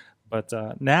 sir. But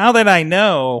now that I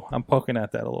know, I'm poking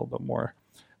at that a little bit more.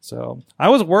 So I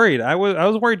was worried. I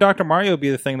was worried Dr. Mario would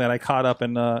be the thing that I caught up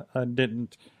and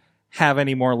didn't have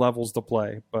any more levels to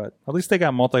play. But at least they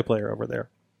got multiplayer over there.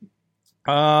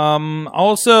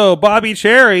 Also, Bobby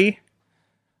Cherry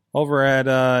over at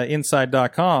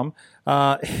inside.com.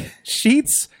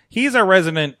 Sheets, he's our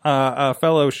resident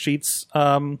fellow Sheets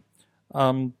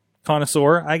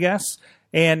connoisseur, I guess.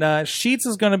 And Sheets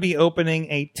is going to be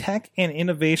opening a tech and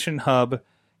innovation hub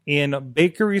in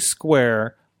Bakery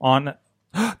Square on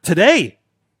today.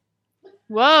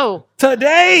 Whoa.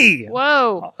 Today!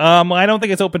 Whoa. I don't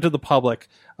think it's open to the public.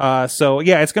 So,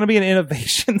 yeah, it's going to be an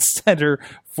innovation center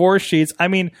for Sheets. I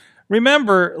mean,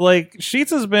 remember, like,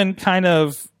 Sheets has been kind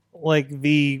of like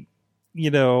the,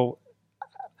 do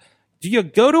you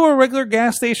go to a regular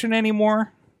gas station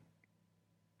anymore?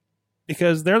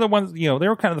 Because they're the ones, they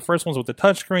were kind of the first ones with the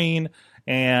touchscreen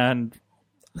and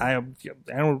I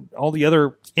don't all the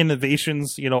other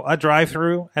innovations, a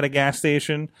drive-through at a gas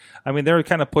station. I mean, they're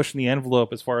kind of pushing the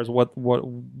envelope as far as what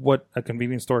a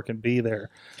convenience store can be there.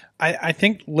 I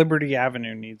think Liberty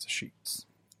Avenue needs a Sheets.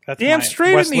 That's Damn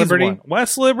straight West it needs Liberty. one.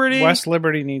 West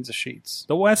Liberty needs a Sheets.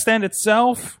 The West End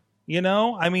itself,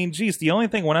 I mean, geez, the only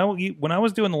thing when I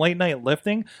was doing the late night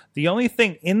lifting, the only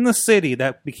thing in the city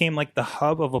that became like the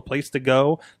hub of a place to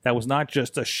go that was not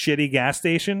just a shitty gas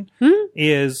station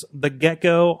is the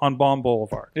Get-Go on Baum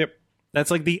Boulevard. Yep.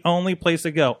 That's like the only place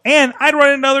to go. And I'd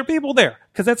run into other people there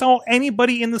because that's all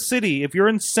anybody in the city. If you're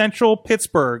in central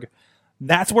Pittsburgh,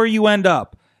 that's where you end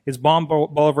up is Baum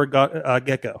Boulevard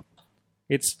Get-Go.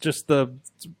 It's just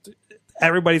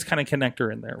everybody's kind of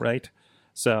connector in there, right?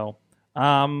 So,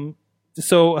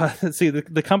 let's see.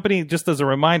 The company, just as a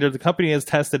reminder, the company has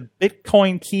tested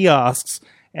Bitcoin kiosks,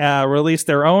 released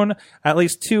their own at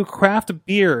least 2 craft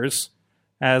beers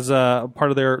as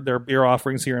part of their beer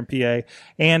offerings here in PA,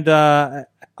 and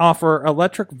offer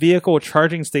electric vehicle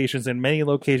charging stations in many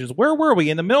locations. Where were we?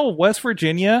 In the middle of West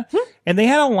Virginia, and they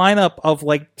had a lineup of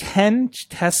like 10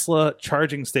 Tesla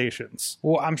charging stations.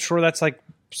 Well, I'm sure that's like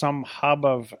some hub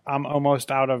of I'm almost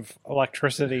out of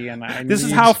electricity and this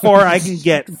is how far I can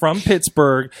get from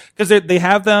Pittsburgh, because they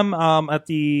have them at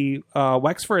the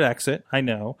Wexford exit. I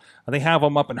know they have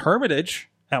them up in Hermitage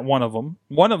at one of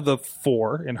the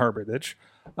 4 in Hermitage.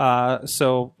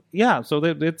 So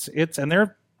it's and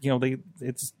they're I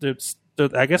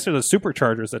guess they're the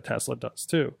superchargers that Tesla does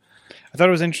too. I thought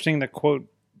it was interesting the quote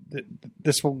that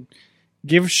this will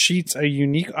give Sheets a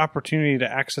unique opportunity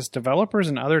to access developers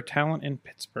and other talent in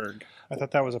Pittsburgh. I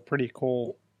thought that was a pretty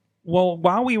cool. Well,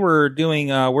 while we were doing,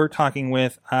 we're talking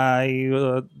with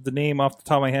the name off the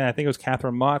top of my head. I think it was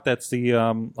Catherine Mott. That's the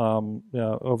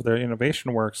over there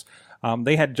Innovation Works.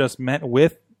 They had just met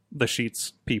with the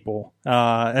Sheets people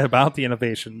about the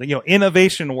innovation.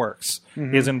 Innovation Works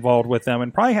is involved with them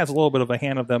and probably has a little bit of a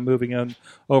hand of them moving in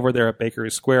over there at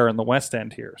Bakery Square in the West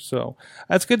End here. So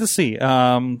that's good to see.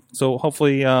 So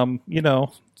hopefully,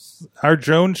 our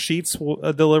drone Sheets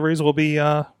deliveries will be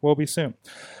soon.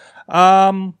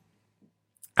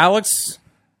 Alex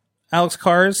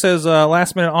Cars says,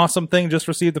 last minute awesome thing. Just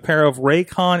received a pair of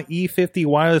Raycon E50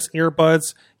 wireless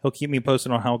earbuds. He'll keep me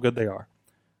posted on how good they are.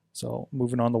 So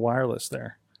moving on the wireless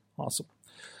there. Awesome.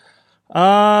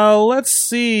 Let's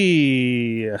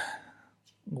see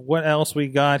what else we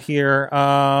got here.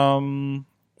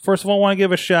 First of all, I want to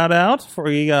give a shout out for,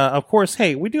 of course,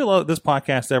 hey, we do this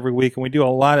podcast every week and we do a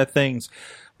lot of things.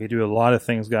 We do a lot of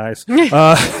things, guys.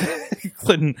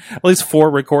 Including at least 4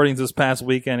 recordings this past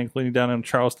weekend, including down in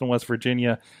Charleston, West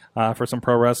Virginia, for some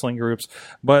pro wrestling groups.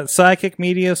 But Sidekick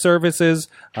Media Services,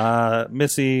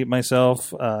 Missy,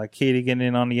 myself, Katie getting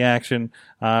in on the action.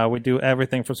 We do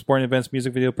everything from sporting events,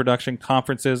 music video production,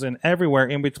 conferences, and everywhere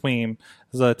in between.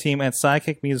 The team at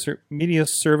Sidekick Media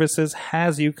Services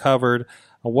has you covered.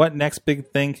 What next big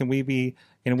thing can we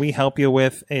help you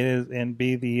with and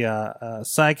be the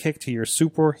sidekick to your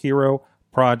superhero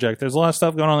project? There's a lot of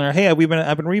stuff going on there. Hey, I've been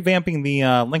revamping the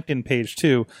LinkedIn page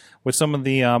too with some of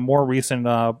the more recent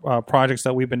projects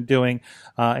that we've been doing,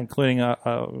 including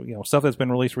stuff that's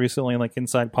been released recently, like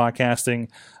Inside Podcasting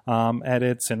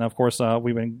edits, and of course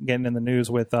we've been getting in the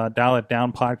news with Dial It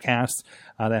Down podcast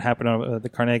that happened at the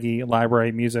Carnegie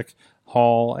Library Music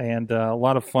Hall, and a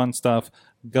lot of fun stuff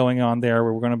going on there.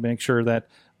 We're going to make sure that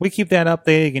we keep that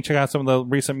updated. You can check out some of the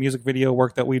recent music video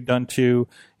work that we've done too.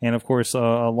 And of course, a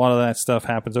lot of that stuff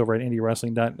happens over at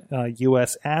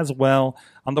indiewrestling.us as well.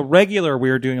 On the regular,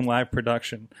 we are doing live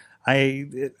production.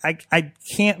 I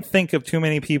can't think of too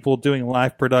many people doing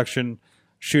live production,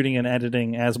 shooting and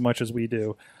editing as much as we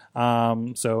do.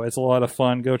 So it's a lot of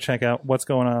fun. Go check out what's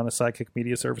going on at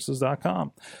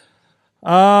sidekickmediaservices.com.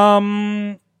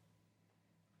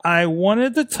 I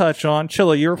wanted to touch on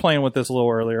Chilla. You were playing with this a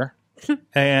little earlier.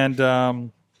 And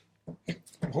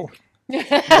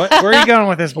Where are you going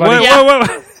with this, buddy?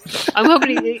 Wait. I'm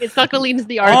hoping it's not going to lead into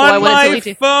the article I On wanted to my lead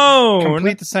to. phone.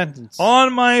 Complete the sentence.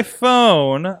 On my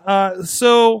phone.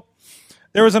 So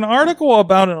there was an article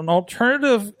about an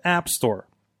alternative app store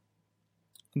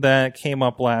that came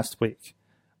up last week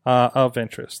of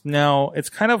interest. Now, it's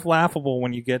kind of laughable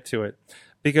when you get to it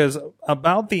because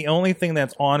about the only thing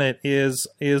that's on it is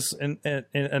a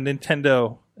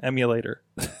Nintendo emulator,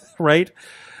 right?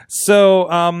 So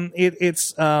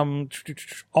it's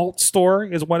Alt Store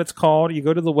is what it's called. You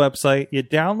go to the website, you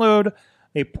download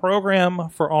a program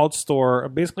for Alt Store.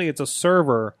 Basically, it's a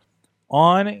server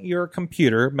on your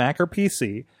computer, Mac or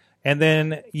PC, and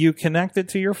then you connect it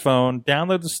to your phone,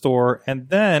 download the store, and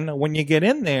then when you get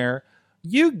in there,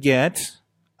 you get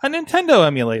a Nintendo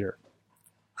emulator.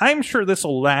 I'm sure this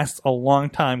will last a long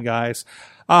time, guys.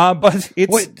 But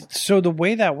it's... So the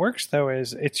way that works, though,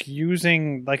 is it's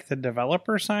using like the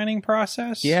developer signing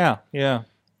process? Yeah.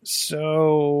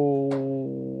 So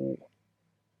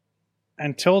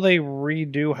until they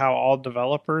redo how all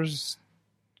developers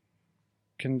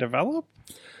can develop,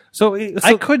 So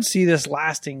I could see this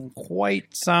lasting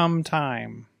quite some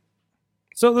time.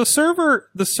 So the server,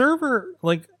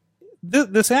 like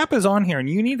this app is on here, and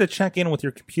you need to check in with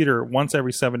your computer once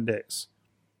every 7 days.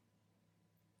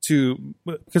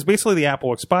 Because basically the app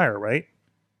will expire, right?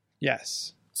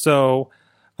 Yes. So,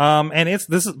 and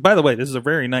this is, by the way, this is a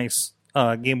very nice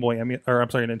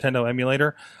Nintendo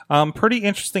emulator. Pretty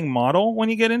interesting model when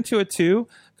you get into it too,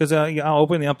 because I'll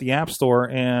open up the App Store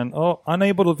and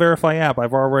unable to verify app.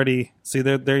 I've already see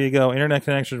there you go. Internet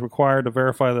connection is required to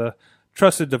verify the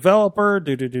trusted developer.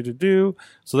 So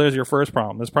there's your first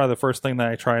problem. That's probably the first thing that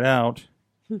I tried out,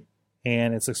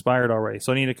 and it's expired already.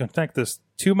 So I need to connect this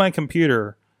to my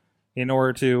computer in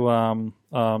order to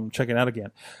check it out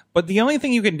again. But the only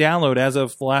thing you can download as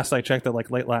of the last I checked it, like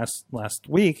late last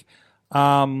week,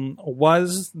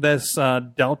 was this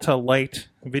Delta Light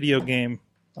video game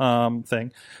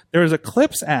thing. There's a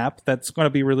Clips app that's going to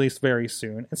be released very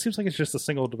soon. It seems like it's just a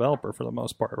single developer for the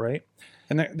most part, right?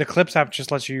 And the Clips app just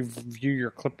lets you view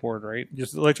your clipboard, right?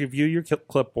 Just lets you view your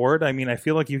clipboard. I mean, I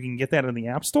feel like you can get that in the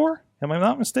App Store. Am I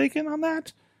not mistaken on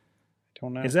that?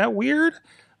 Don't know. Is that weird?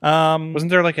 Wasn't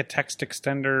there like a text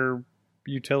extender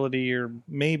utility or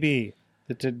maybe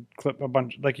that did clip a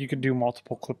bunch? Like you could do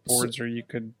multiple clipboards, or you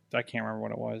could. I can't remember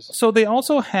what it was. So they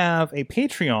also have a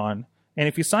Patreon, and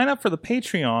if you sign up for the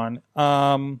Patreon,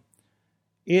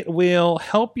 it will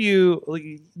help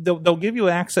you. They'll give you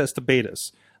access to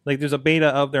betas. Like there's a beta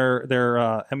of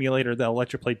their emulator that'll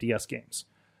let you play DS games.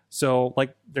 So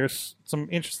like there's some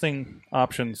interesting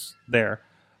options there.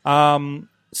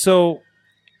 So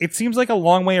it seems like a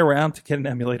long way around to get an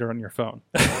emulator on your phone.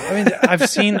 I mean, I've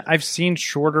seen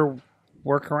shorter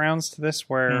workarounds to this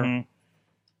where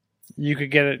you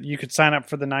could get it. You could sign up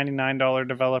for the $99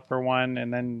 developer one,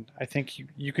 and then I think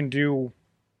you can do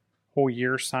whole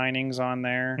year signings on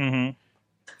there. Mm-hmm.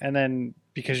 And then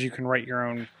because you can write your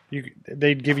own,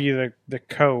 they'd give you the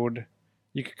code.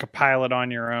 You could compile it on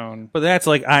your own. But that's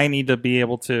like, I need to be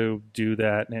able to do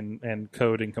that and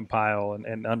code and compile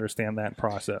and understand that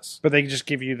process. But they just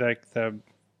give you the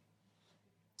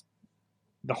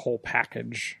whole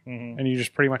package. Mm-hmm. And you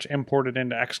just pretty much import it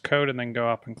into Xcode and then go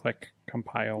up and click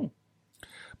compile.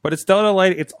 But it's Delta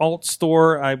Light. It's Alt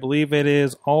Store. I believe it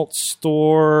is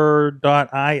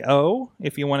altstore.io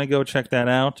if you want to go check that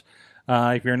out.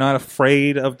 If you're not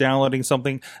afraid of downloading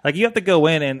something, like you have to go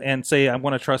in and say, I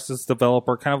want to trust this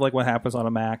developer, kind of like what happens on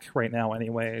a Mac right now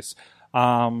anyways.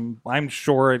 I'm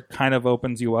sure it kind of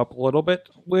opens you up a little bit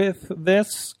with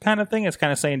this kind of thing. It's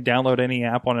kind of saying download any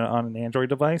app on an Android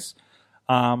device.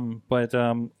 But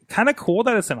kind of cool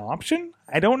that it's an option.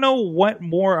 I don't know what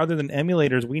more other than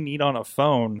emulators we need on a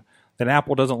phone that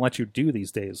Apple doesn't let you do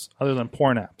these days, other than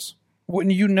porn apps.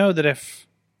 Wouldn't you know that if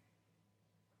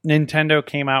Nintendo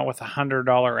came out with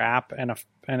 $100 app and a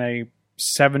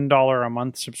 $7 a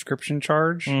month subscription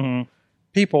charge,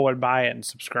 people would buy it and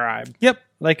subscribe. Yep.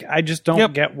 Like, I just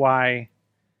don't get why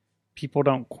people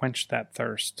don't quench that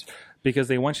thirst. Because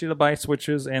they want you to buy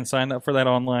Switches and sign up for that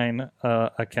online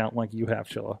account like you have,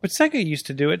 Chilla. But Sega used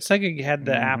to do it. Sega had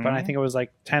the app, and I think it was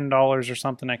like $10 or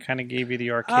something. I kind of gave you the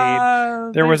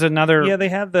arcade. There was another. Yeah, they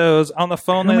had those on the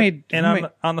phone.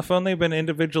 On the phone, they've been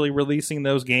individually releasing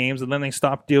those games, and then they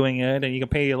stopped doing it. And you can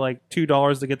pay like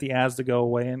 $2 to get the ads to go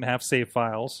away and have save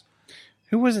files.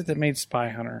 Who was it that made Spy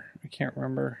Hunter? I can't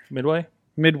remember. Midway.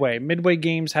 Midway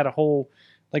Games had a whole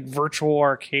like virtual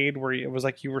arcade where it was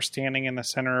like you were standing in the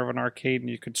center of an arcade and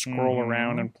you could scroll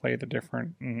around and play the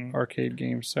different arcade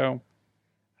games. So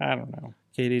I don't know.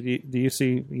 Katie, do you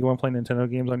want to play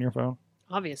Nintendo games on your phone?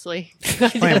 Obviously.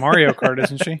 Playing Mario Kart,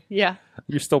 isn't she? Yeah.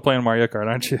 You're still playing Mario Kart,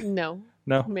 aren't you? No.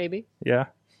 No? Maybe. Yeah.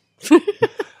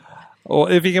 Well,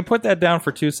 if you can put that down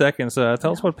for 2 seconds,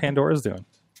 tell us what Pandora's doing.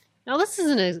 Now, this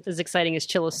isn't as exciting as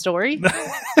Chilla's story.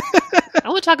 I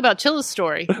want to talk about Chilla's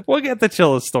story. We'll get the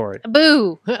Chilla story.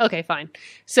 Boo. Okay, fine.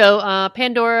 So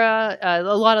Pandora,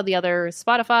 a lot of the other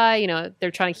Spotify,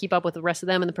 they're trying to keep up with the rest of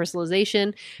them and the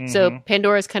personalization. So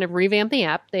Pandora's kind of revamped the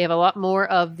app. They have a lot more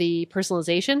of the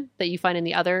personalization that you find in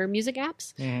the other music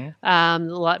apps. A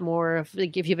lot more of,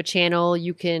 like, if you have a channel,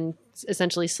 you can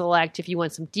essentially select if you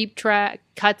want some deep track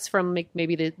cuts from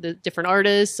maybe the different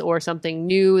artists or something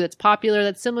new that's popular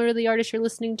that's similar to the artist you're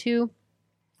listening to.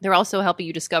 They're also helping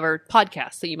you discover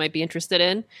podcasts that you might be interested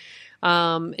in,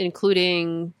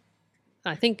 including,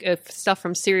 I think, stuff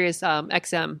from Sirius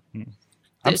XM,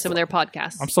 some of their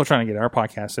podcasts. I'm still trying to get our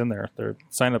podcast in there. Their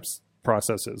sign-ups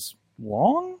process is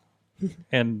long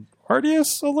and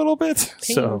arduous a little bit.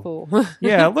 Painful. So,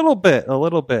 yeah, a little bit.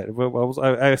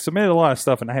 I submitted a lot of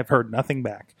stuff, and I have heard nothing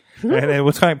back. And it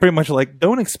was kind of pretty much like,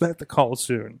 don't expect the call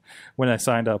soon when I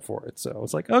signed up for it. So I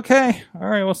was like, okay, all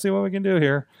right, we'll see what we can do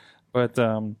here. But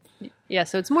yeah,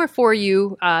 so it's more for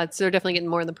you. So they're definitely getting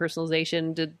more in the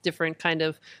personalization, to different kind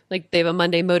of, like, they have a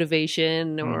Monday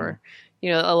motivation or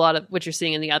a lot of what you're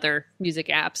seeing in the other music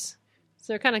apps.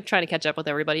 So they're kind of trying to catch up with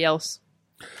everybody else.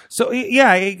 So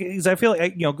yeah, because I feel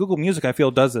like Google Music, I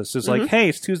feel, does this. It's like, hey,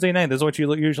 it's Tuesday night. This is what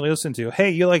you usually listen to.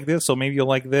 Hey, you like this, so maybe you'll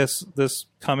like this. This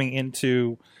coming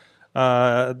into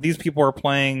these people are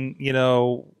playing,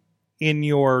 in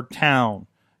your town.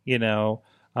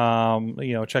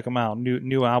 Check them out.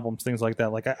 New albums, things like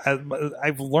that. Like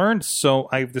I've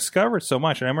discovered so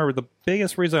much, and I remember the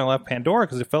biggest reason I left Pandora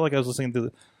because it felt like I was listening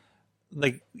to,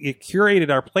 like, it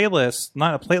curated our playlist,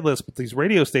 not a playlist, but these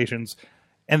radio stations,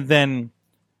 and then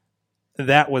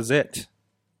that was it.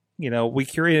 We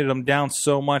curated them down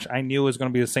so much, I knew it was going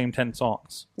to be the same 10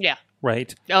 songs. Yeah.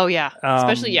 Right. Oh yeah.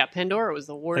 Especially Pandora was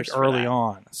the worst, like, early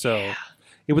on. So. Yeah.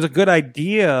 It was a good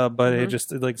idea, but it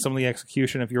just, like, some of the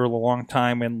execution, if you were a long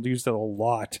time and used it a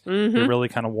lot, it really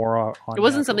kind of wore out on. It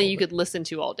wasn't something you could listen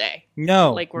to all day.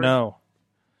 No, no.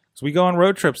 So we go on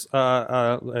road trips.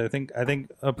 I think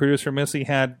producer Missy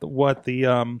had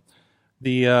the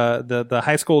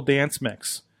high school dance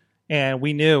mix, and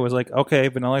we knew it was like, okay,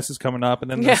 Vanilla Ice is coming up,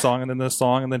 and then this song, and then this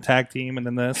song, and then tag team, and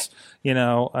then this,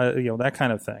 that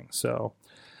kind of thing. So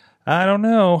I don't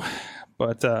know,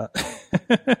 but.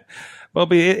 Well,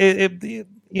 they're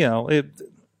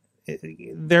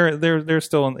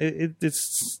still in.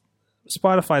 It's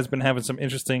Spotify's been having some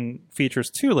interesting features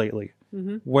too lately,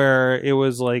 where it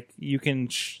was like you can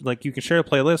share a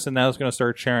playlist, and now it's going to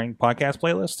start sharing podcast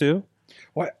playlists too.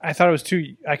 Well, I thought it was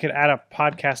too. I could add a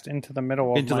podcast into the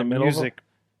middle of my music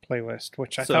playlist,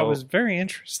 which I thought was very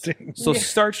interesting. So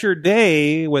start your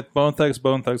day with Bone Thugs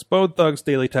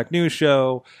Daily Tech News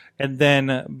Show, and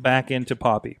then back into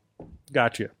Poppy.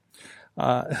 Gotcha.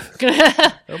 As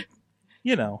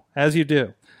you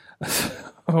do.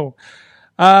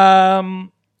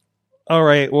 All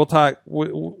right, we'll talk.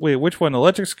 Wait, which one?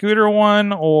 Electric scooter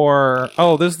one, or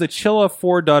this is the Chilla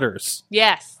 4 Dutters.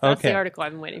 Yes, that's the article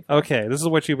I've been waiting for. Okay, this is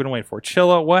what you've been waiting for.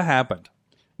 Chilla, what happened?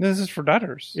 This is for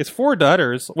Dutters. It's for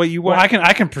Dutters. Wait, Well, I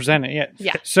can present it.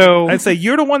 Yeah. So I'd say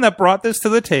you're the one that brought this to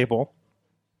the table.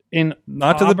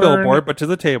 Not to the billboard, but to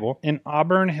the table in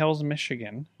Auburn Hills,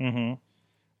 Michigan. Mm-hmm.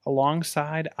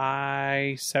 Alongside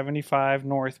I-75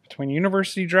 North between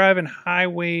University Drive and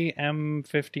Highway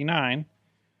M59.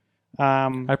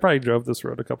 I probably drove this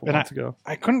road a couple months ago.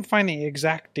 I couldn't find the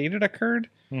exact date it occurred,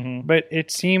 but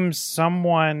it seems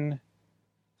someone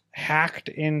hacked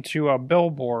into a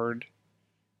billboard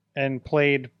and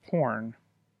played porn.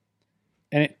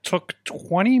 And it took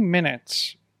 20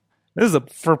 minutes. This is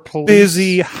for police.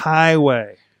 Busy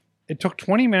highway. It took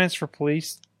 20 minutes for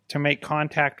police to make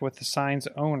contact with the sign's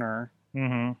owner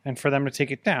and for them to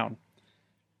take it down.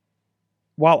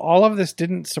 While all of this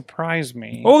didn't surprise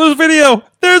me... Oh, there's video!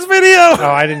 There's video!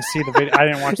 Oh, I didn't see the video. I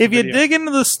didn't watch the video. If you dig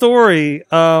into the story,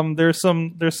 there's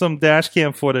some dash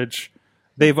cam footage.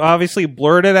 They've obviously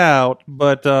blurred it out,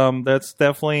 but that's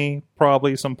definitely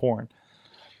probably some porn.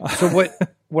 So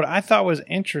what I thought was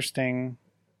interesting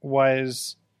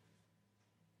was...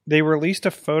 they released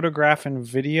a photograph and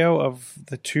video of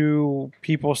the two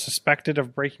people suspected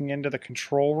of breaking into the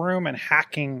control room and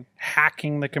hacking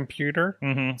the computer.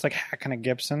 It's like hacking a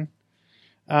Gibson.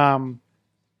 They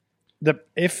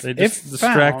just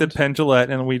distracted Penn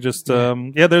Jillette, and we just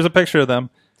there's a picture of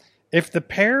them. If the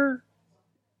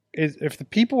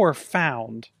people were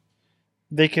found,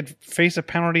 they could face a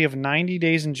penalty of 90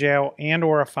 days in jail and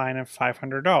or a fine of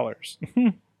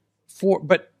 $500.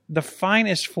 But the fine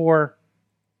is for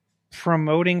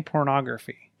promoting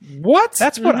pornography. What?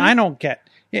 That's what I don't get.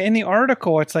 Yeah, in the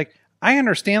article, it's like, I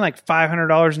understand like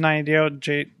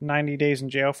 $500 90 days in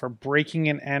jail for breaking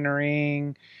and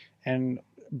entering and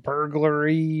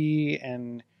burglary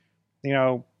and,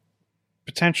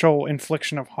 potential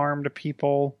infliction of harm to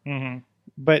people. Mm-hmm.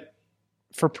 But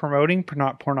for promoting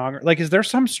pornography, like, is there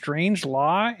some strange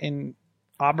law in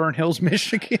Auburn Hills,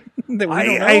 Michigan that we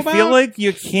don't know I about? feel like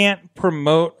you can't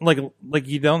promote like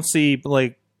you don't see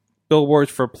like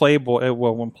billboards for Playboy.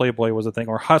 Well, when Playboy was a thing,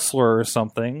 or Hustler or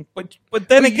something. But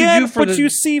then But you again, do for you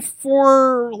see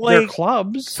for their like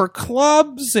clubs. for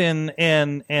clubs and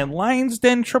Lions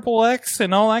Den XXX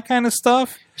and all that kind of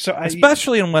stuff, So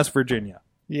especially in West Virginia.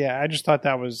 I just thought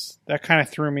that kind of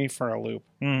threw me for a loop.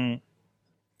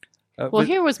 Mm-hmm. Well,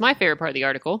 here was my favorite part of the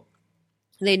article.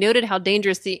 They noted how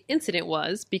dangerous the incident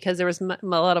was because there was a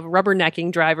lot of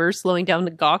rubbernecking drivers slowing down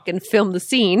to gawk and film the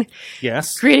scene,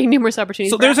 Yes. creating numerous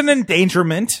opportunities. So for there's an accidents.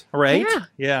 endangerment, right? Yeah.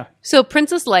 Yeah. So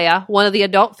Princess Leia, one of the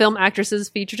adult film actresses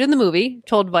featured in the movie,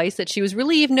 told Vice that she was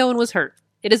relieved no one was hurt.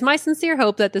 It is my sincere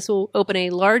hope that this will open a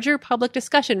larger public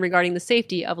discussion regarding the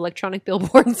safety of electronic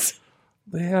billboards.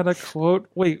 They had a quote.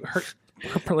 Wait,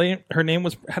 her name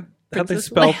was how'd they Princess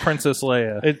spell Leia. Princess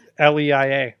Leia?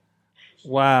 LEIA.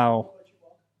 Wow.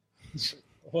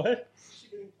 What?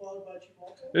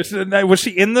 Was she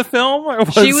in the film? Or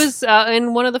She was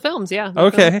in one of the films, yeah.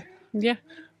 Okay. Yeah.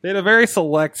 They had a very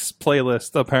select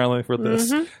playlist apparently for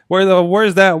this. Mm-hmm.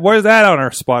 Where's that on our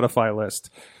Spotify list?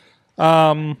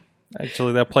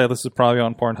 Actually, that playlist is probably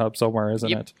on Pornhub somewhere, isn't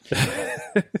Yep.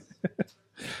 it?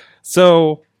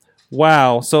 So,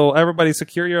 wow. So everybody,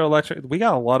 secure your electric. We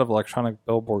got a lot of electronic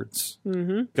billboards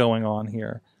going on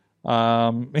here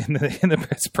in the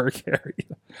Pittsburgh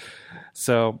area.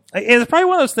 So it's probably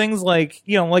one of those things like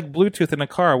Bluetooth in a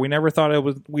car. We never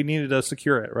thought we needed to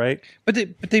secure it, right? But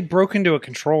they broke into a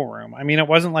control room. I mean, it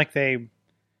wasn't like they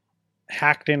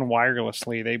hacked in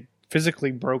wirelessly. They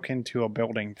physically broke into a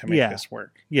building to make this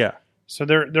work. Yeah. So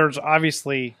there's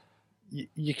obviously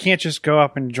you can't just go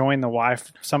up and join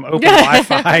some open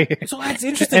Wi-Fi So that's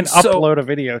interesting. and upload a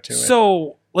video to it.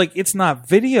 So, like, it's not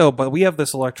video, but we have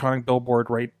this electronic billboard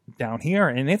right down here,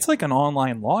 and it's like an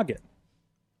online login.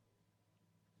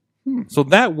 So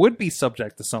that would be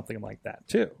subject to something like that,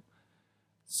 too.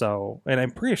 So, and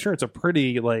I'm pretty sure it's a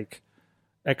pretty, like,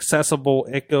 accessible,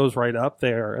 it goes right up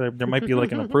there. There might be,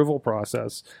 like, an approval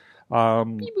process.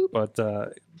 But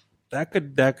that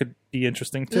could be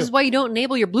interesting, too. This is why you don't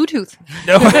enable your Bluetooth.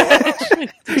 No.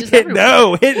 Just everywhere.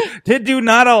 No, it do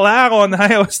not allow on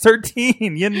iOS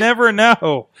 13. You never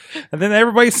know. And then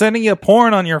everybody's sending you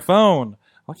porn on your phone.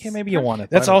 Okay, maybe you want it.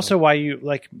 That's I don't also know. why you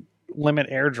limit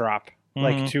AirDrop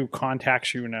to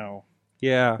contacts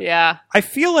Yeah. Yeah. I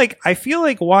feel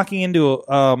like walking into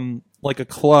like a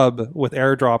club with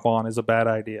AirDrop on is a bad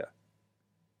idea.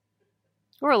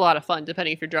 Or a lot of fun,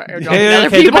 depending if you're airdropping Yeah, other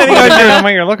okay, people. Depending on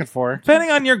what you're looking for.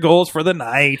 Depending on your goals for the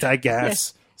night, I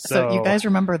guess. So you guys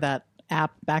remember that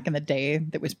app back in the day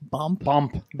that was Bump?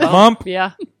 Bump. Bump.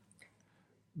 Yeah.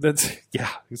 Yeah,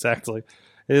 exactly.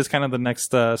 It is kind of the next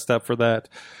step for that.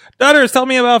 Daughters, tell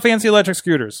me about fancy electric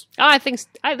scooters. Oh, I think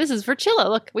this is for Chilla.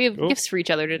 Look, we have gifts for each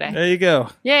other today. There you go.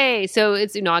 Yay! So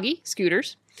it's Unagi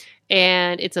scooters,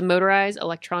 and it's a motorized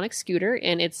electronic scooter,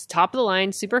 and it's top of the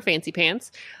line, super fancy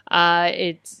pants.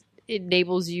 It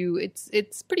enables you.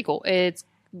 It's pretty cool. It's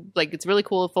really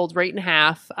cool. It folds right in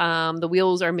half. The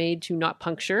wheels are made to not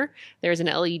puncture. There's an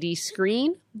LED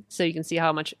screen, so you can see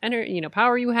how much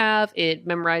power you have. It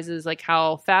memorizes like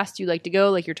how fast you like to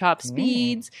go, like your top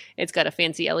speeds. It's got a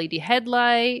fancy LED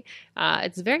headlight.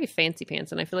 It's very fancy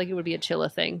pants, and I feel like it would be a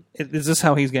Chilla thing. Is this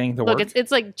how he's getting to Look, work?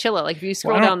 it's like Chilla. Like if you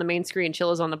scroll Wow. down the main screen,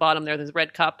 Chilla's on the bottom there. There's a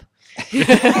red cup.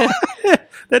 That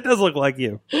does look like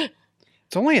you.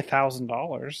 It's only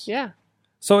 $1,000. Yeah.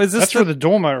 So is this That's for the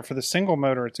dual motor. For the single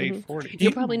motor, it's $840.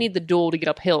 You'll probably need the dual to get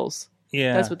up hills.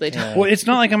 Yeah, That's what they do. yeah. Well, it's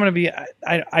not like I'm going to be.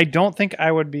 I don't think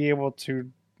I would be able to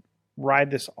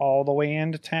ride this all the way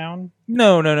into town.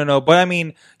 No. But I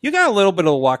mean, you got a little bit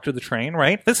of a walk to the train,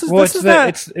 right? This is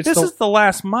the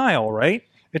last mile, right?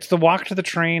 It's the walk to the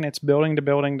train. It's building to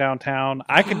building downtown.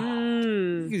 I could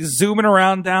Zooming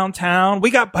around downtown.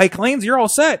 We got bike lanes. You're all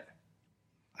set.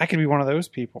 be one of those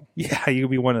people. Yeah, you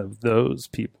could be one of those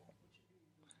people.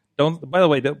 By the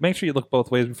way, make sure you look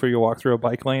both ways before you walk through a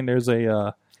bike lane. There's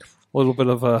a little bit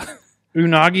of a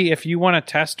Unagi, if you want a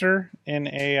tester in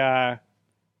a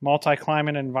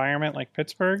multi-climate environment like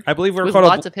Pittsburgh, I believe we're With called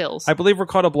lots of hills. I believe we're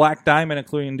called a black diamond,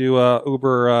 including to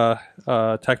Uber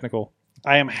technical.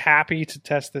 I am happy to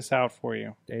test this out for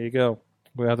you. There you go.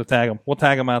 We have to tag them. We'll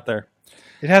tag them out there.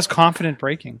 It has confident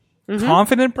braking.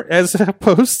 Confident as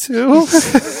opposed to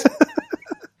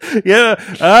Yeah.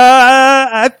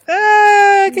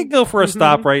 I could go for a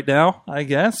stop right now, I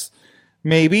guess.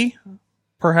 Maybe.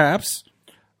 Perhaps.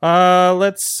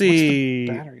 Let's see.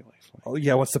 Battery life. Oh,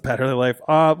 yeah, what's the battery life?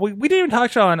 We didn't even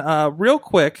touch on, real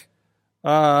quick,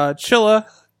 Chilla,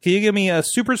 can you give me a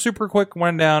super, super quick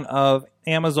rundown of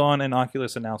Amazon and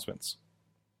Oculus announcements?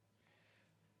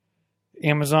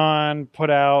 Amazon put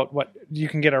out what you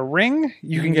can get a ring,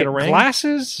 you can get a ring.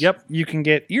 glasses, Yep. you can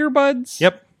get earbuds.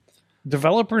 Yep.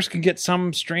 Developers can get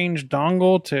some strange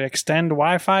dongle to extend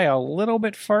Wi-Fi a little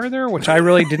bit further, which I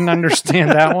really didn't understand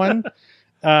that one.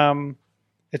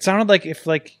 It sounded like if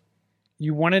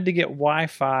you wanted to get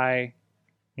Wi-Fi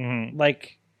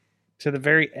like to the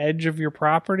very edge of your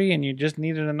property and you just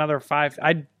needed another 5.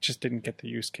 I just didn't get the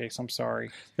use case. I'm sorry.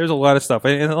 There's a lot of stuff.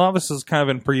 And a lot of this is kind of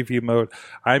in preview mode.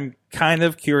 I'm kind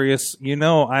of curious.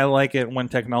 I like it when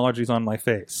technology's on my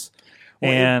face.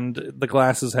 And the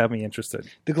glasses have me interested.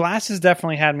 The glasses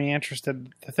definitely had me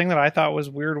interested. The thing that I thought was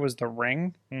weird was the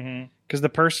ring. Because the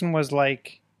person was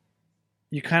like,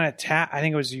 you kind of tap, I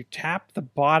think it was you tap the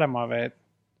bottom of it.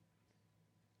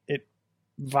 It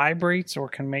vibrates or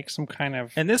can make some kind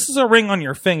of... And this is a ring on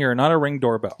your finger, not a Ring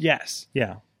doorbell. Yes.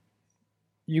 Yeah.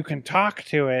 You can talk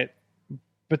to it,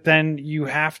 but then you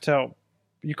kind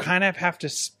of have to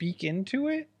speak into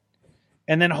it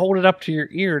and then hold it up to your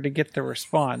ear to get the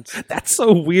response. That's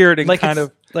so weird and kind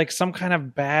of... like some kind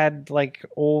of bad,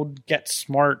 old Get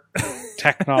Smart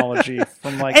technology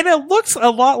from And it looks a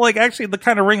lot like actually the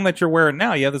kind of ring that you're wearing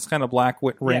now. You have this kind of black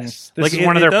ring. Yes, this is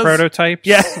one of their prototypes.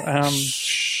 Yeah.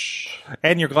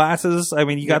 And your glasses. I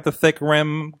mean, you got the thick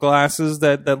rim glasses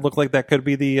that look like that could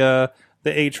be the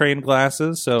A-Train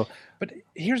glasses. So, but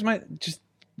here's why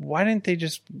didn't they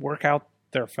just work out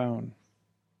their phone?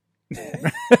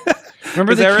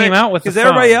 Remember they came out with the phone. Because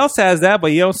everybody else has that,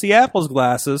 but you don't see Apple's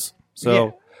glasses.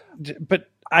 So, yeah, but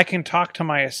I can talk to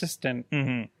my assistant.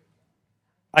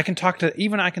 I can talk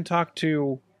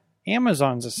to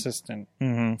Amazon's assistant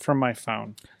from my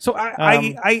phone. So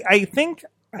I think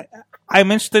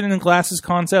I'm interested in the glasses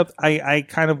concept. I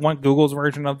kind of want Google's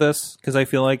version of this because I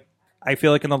feel like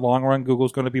in the long run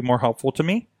Google's going to be more helpful to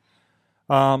me.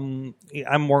 I'm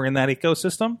more in that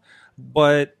ecosystem,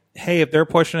 but hey, if they're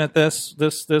pushing it this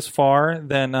far,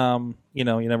 then you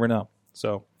never know.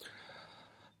 So,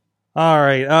 all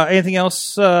right. Anything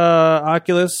else?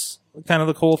 Oculus. Kind of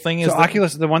the cool thing is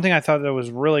Oculus. The one thing I thought that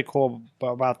was really cool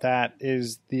about that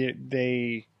is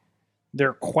their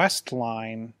Quest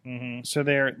line. So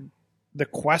the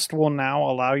Quest will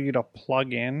now allow you to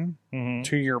plug in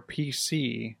to your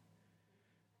PC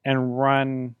and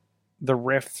run the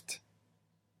Rift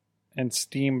and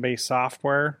Steam-based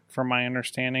software, from my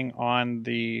understanding, on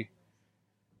the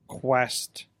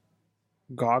Quest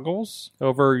goggles.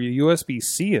 over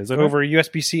USB-C, isn't it? Over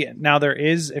USB-C. Now there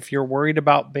is, if you're worried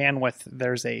about bandwidth,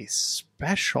 there's a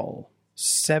special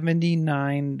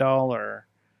 $79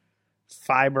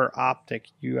 fiber optic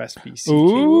USB-C cable.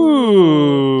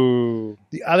 Ooh.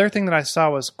 The other thing that I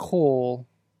saw was cool,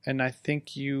 and I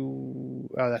think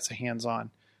that's a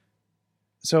hands-on.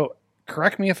 So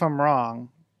correct me if I'm wrong,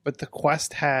 but the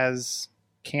Quest has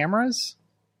cameras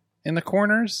in the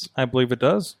corners. I believe it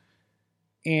does.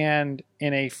 And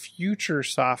in a future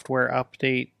software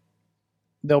update,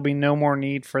 there'll be no more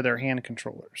need for their hand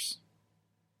controllers.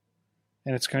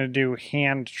 And it's going to do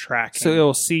hand tracking. So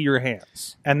it'll see your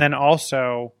hands. And then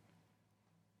also,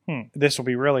 this will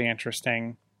be really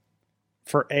interesting.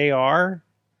 For AR,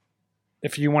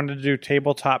 if you wanted to do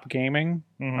tabletop gaming,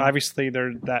 obviously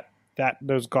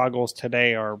those goggles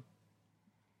today are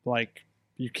like,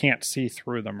 you can't see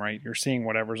through them, right? You're seeing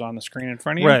whatever's on the screen in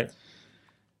front of you. Right.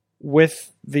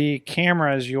 With the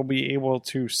cameras, you'll be able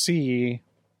to see.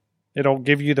 It'll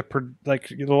give you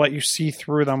it'll let you see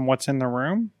through them what's in the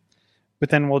room, but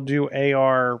then we'll do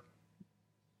AR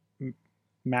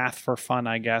math for fun,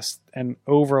 I guess, and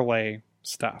overlay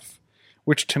stuff.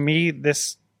 Which to me,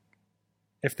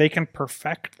 if they can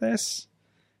perfect this,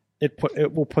 it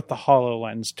will put the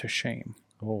HoloLens to shame.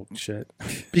 Oh shit!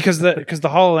 because the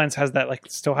HoloLens has that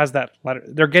still has that letter.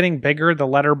 They're getting bigger. The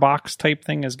letterbox type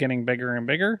thing is getting bigger and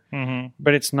bigger,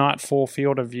 but it's not full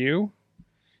field of view.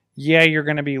 Yeah, you're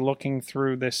going to be looking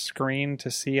through this screen to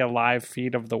see a live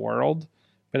feed of the world,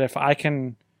 but if I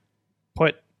can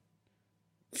put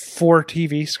 4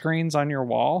 TV screens on your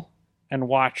wall and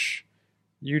watch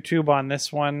YouTube on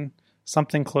this one,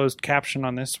 something closed caption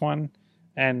on this one,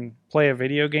 and play a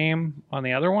video game on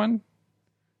the other one.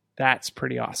 That's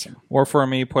pretty awesome. Or for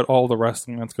me, put all the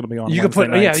wrestling that's going to be on. You Wednesday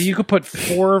could nights. you could put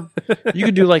 4. You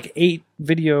could do 8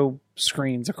 video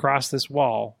screens across this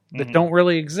wall that don't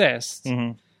really exist.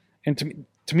 And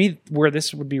to me, where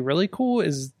this would be really cool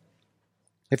is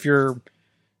if you're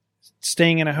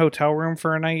staying in a hotel room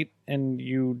for a night and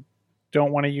you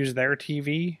don't want to use their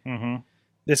TV,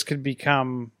 this could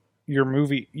become your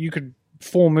movie. You could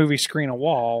full movie screen a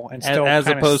wall and still as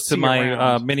kinda opposed to see my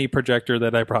around. mini projector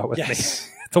that I brought with me Yes.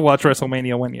 to watch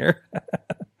WrestleMania one year.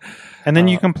 And then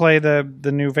you can play the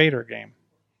new Vader game.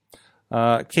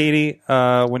 Katie,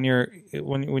 when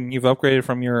you've upgraded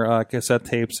from your cassette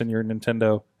tapes and your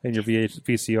Nintendo and your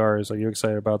VCRs, are you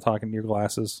excited about talking to your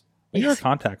glasses? You're a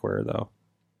contact wearer, though.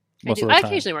 I do. of the I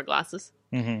time. occasionally wear glasses.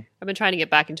 Mm-hmm. I've been trying to get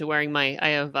back into wearing I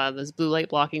have those blue light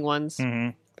blocking ones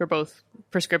for both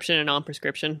prescription and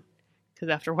non-prescription. Because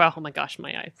after a while, oh my gosh,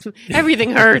 my eyes,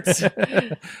 everything hurts.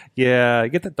 Yeah,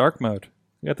 get the dark mode.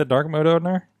 You got the dark mode on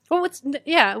there?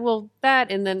 Well,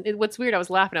 that, and then what's weird, I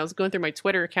was laughing. I was going through my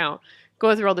Twitter account,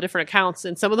 going through all the different accounts,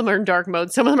 and some of them are in dark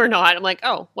mode, some of them are not. I'm like,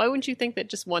 oh, why wouldn't you think that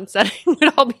just one setting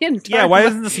would all be in dark Yeah, why mode?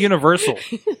 isn't this universal?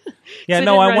 Yeah, So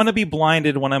no, then I Res- want to be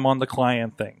blinded when I'm on the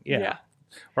client thing. Yeah. Yeah.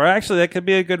 Or actually, that could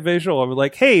be a good visual of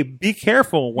like, hey, be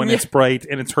careful when Yeah. it's bright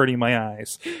and it's hurting my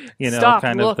eyes. You know, Stop,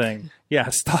 kind look. of thing. Yeah,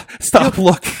 stop,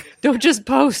 look. Don't just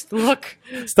post. Look.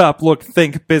 Stop, look,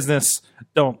 think business.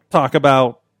 Don't talk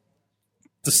about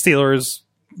the Steelers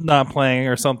not playing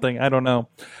or something. I don't know.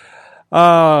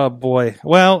 Oh, boy.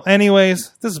 Well, anyways,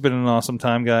 this has been an awesome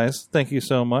time, guys. Thank you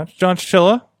so much. John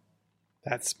Chichilla,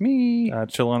 That's me.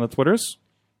 chill on the Twitters.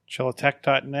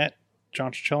 Chillatech.net.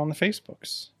 John Chill on the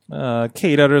Facebooks.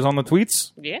 Kate Utters on the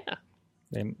tweets Yeah.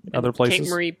 and other places. Kate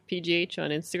Marie PGH on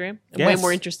Instagram. Yes. Way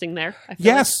more interesting there. I feel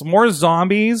Yes, more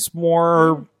zombies,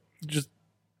 more just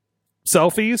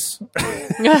selfies,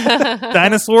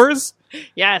 dinosaurs.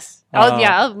 like. Yes. I'll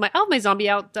have my zombie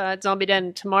out at Zombie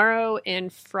Den tomorrow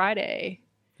and Friday.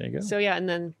 There you go. So yeah, and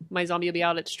then my zombie will be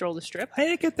out at Stroll the Strip. I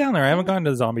didn't get down there. I haven't gone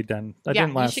to Zombie Den. I Yeah, didn't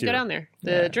you last should year. go down there.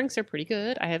 The drinks are pretty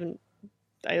good.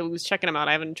 I was checking them out.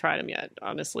 I haven't tried them yet,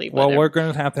 honestly. But Well, we're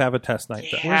going to have a test night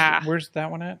then. Yeah. Where's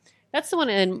that one at? That's the one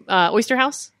in Oyster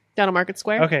House down on Market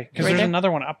Square. Okay, because Right there's there.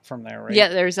 another one up from there, right? Yeah,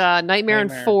 there's Nightmare in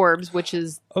Nightmare. Forbes, which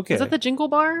is Okay. is that the Jingle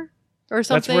Bar or That's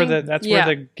something? where Yeah.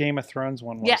 the Game of Thrones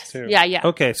one was yes, too. yeah.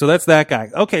 Okay, so that's that guy.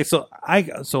 Okay, so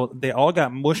they all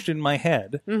got mushed in my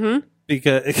head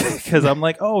because I'm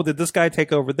like, oh, did this guy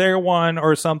take over their one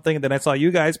or something? Then I saw you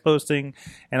guys posting,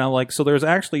 and I'm like, so there's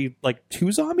actually like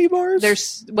 2 zombie bars.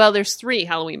 There's 3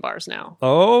 Halloween bars now.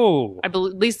 Oh, I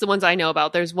believe, at least the ones I know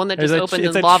about. There's one that There's just opened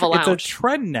it's in Lava It's a Lounge.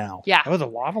 trend now. Yeah, Oh, the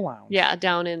Lava Lounge. yeah,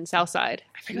 down in Southside.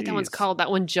 I forget what that one's Jeez. called. That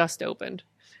one just opened.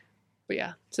 But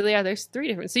yeah, so yeah, there's 3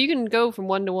 different. So you can go from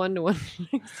one to one to one.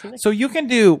 So you can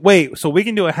do so we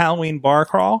can do a Halloween bar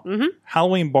crawl,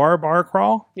 Halloween bar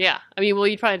crawl. Yeah, I mean, well,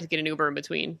 you'd probably have to get an Uber in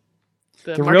between.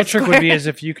 The Market real trick would Square. be as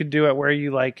if you could do it where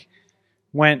you like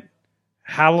went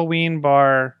Halloween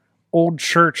bar, old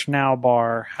church now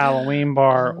bar, Halloween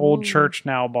bar, old church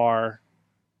now bar.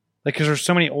 Like, because there's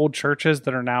so many old churches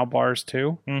that are now bars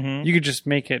too. Mm-hmm. You could just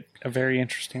make it a very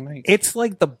interesting night. It's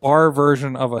like the bar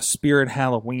version of a Spirit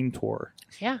Halloween tour.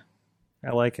 Yeah.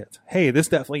 I like it. Hey, this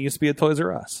definitely used to be a Toys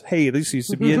R Us. Hey, this used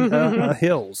to be in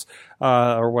Hills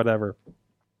or whatever.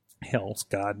 Hills,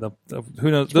 God,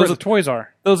 who knows? That's where Those the toys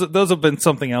are. those have been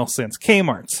something else since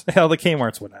Kmart's. Hell, the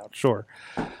Kmart's went out. Sure.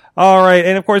 All right,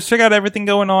 and of course, check out everything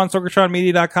going on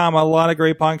SorgatronMedia.com. A lot of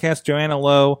great podcasts. Joanna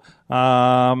Lowe,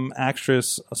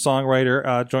 actress,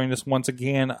 songwriter, joined us once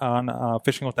again on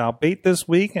Fishing Without Bait this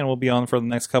week, and we'll be on for the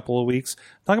next couple of weeks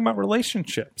talking about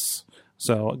relationships.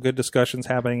 So good discussions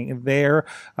happening there.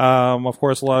 Of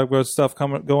course, a lot of good stuff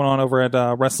going on over at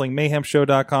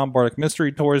WrestlingMayhemShow.com. Bardic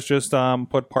Mystery Tours just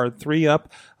put part 3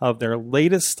 up of their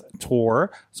latest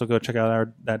tour. So go check out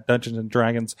that Dungeons and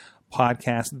Dragons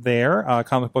podcast there.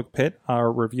 Comic Book Pit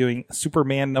are reviewing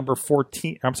Superman number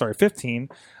 15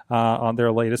 on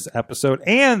their latest episode.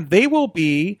 And they will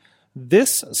be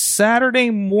this Saturday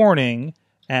morning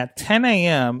at 10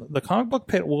 a.m., the Comic Book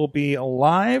Pit will be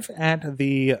live at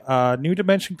the New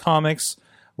Dimension Comics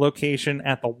location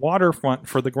at the waterfront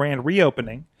for the grand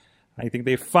reopening. I think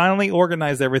they finally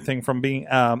organized everything from being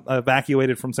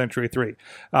evacuated from Century 3.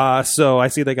 So I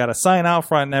see they got a sign out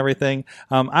front and everything.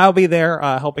 I'll be there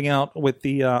helping out with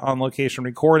the on-location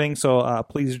recording, so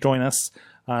please join us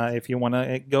if you want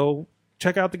to go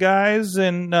check out the guys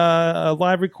and a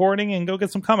live recording and go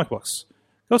get some comic books.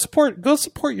 Go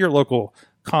support your local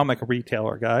comic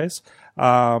retailer, guys.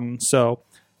 So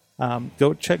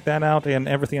go check that out and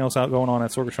everything else out going on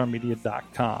at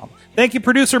SorgatronMedia.com. Thank you,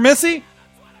 producer Missy.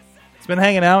 It's been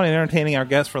hanging out and entertaining our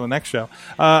guests for the next show,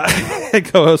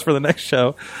 co-host for the next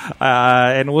show.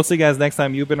 And we'll see you guys next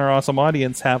time. You've been our awesome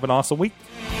audience. Have an awesome week.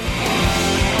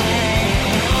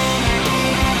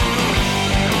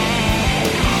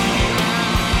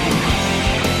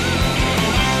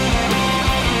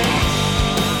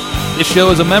 This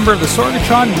show is a member of the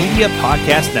Sorgatron Media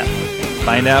Podcast Network.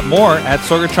 Find out more at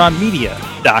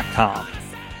sorgatronmedia.com.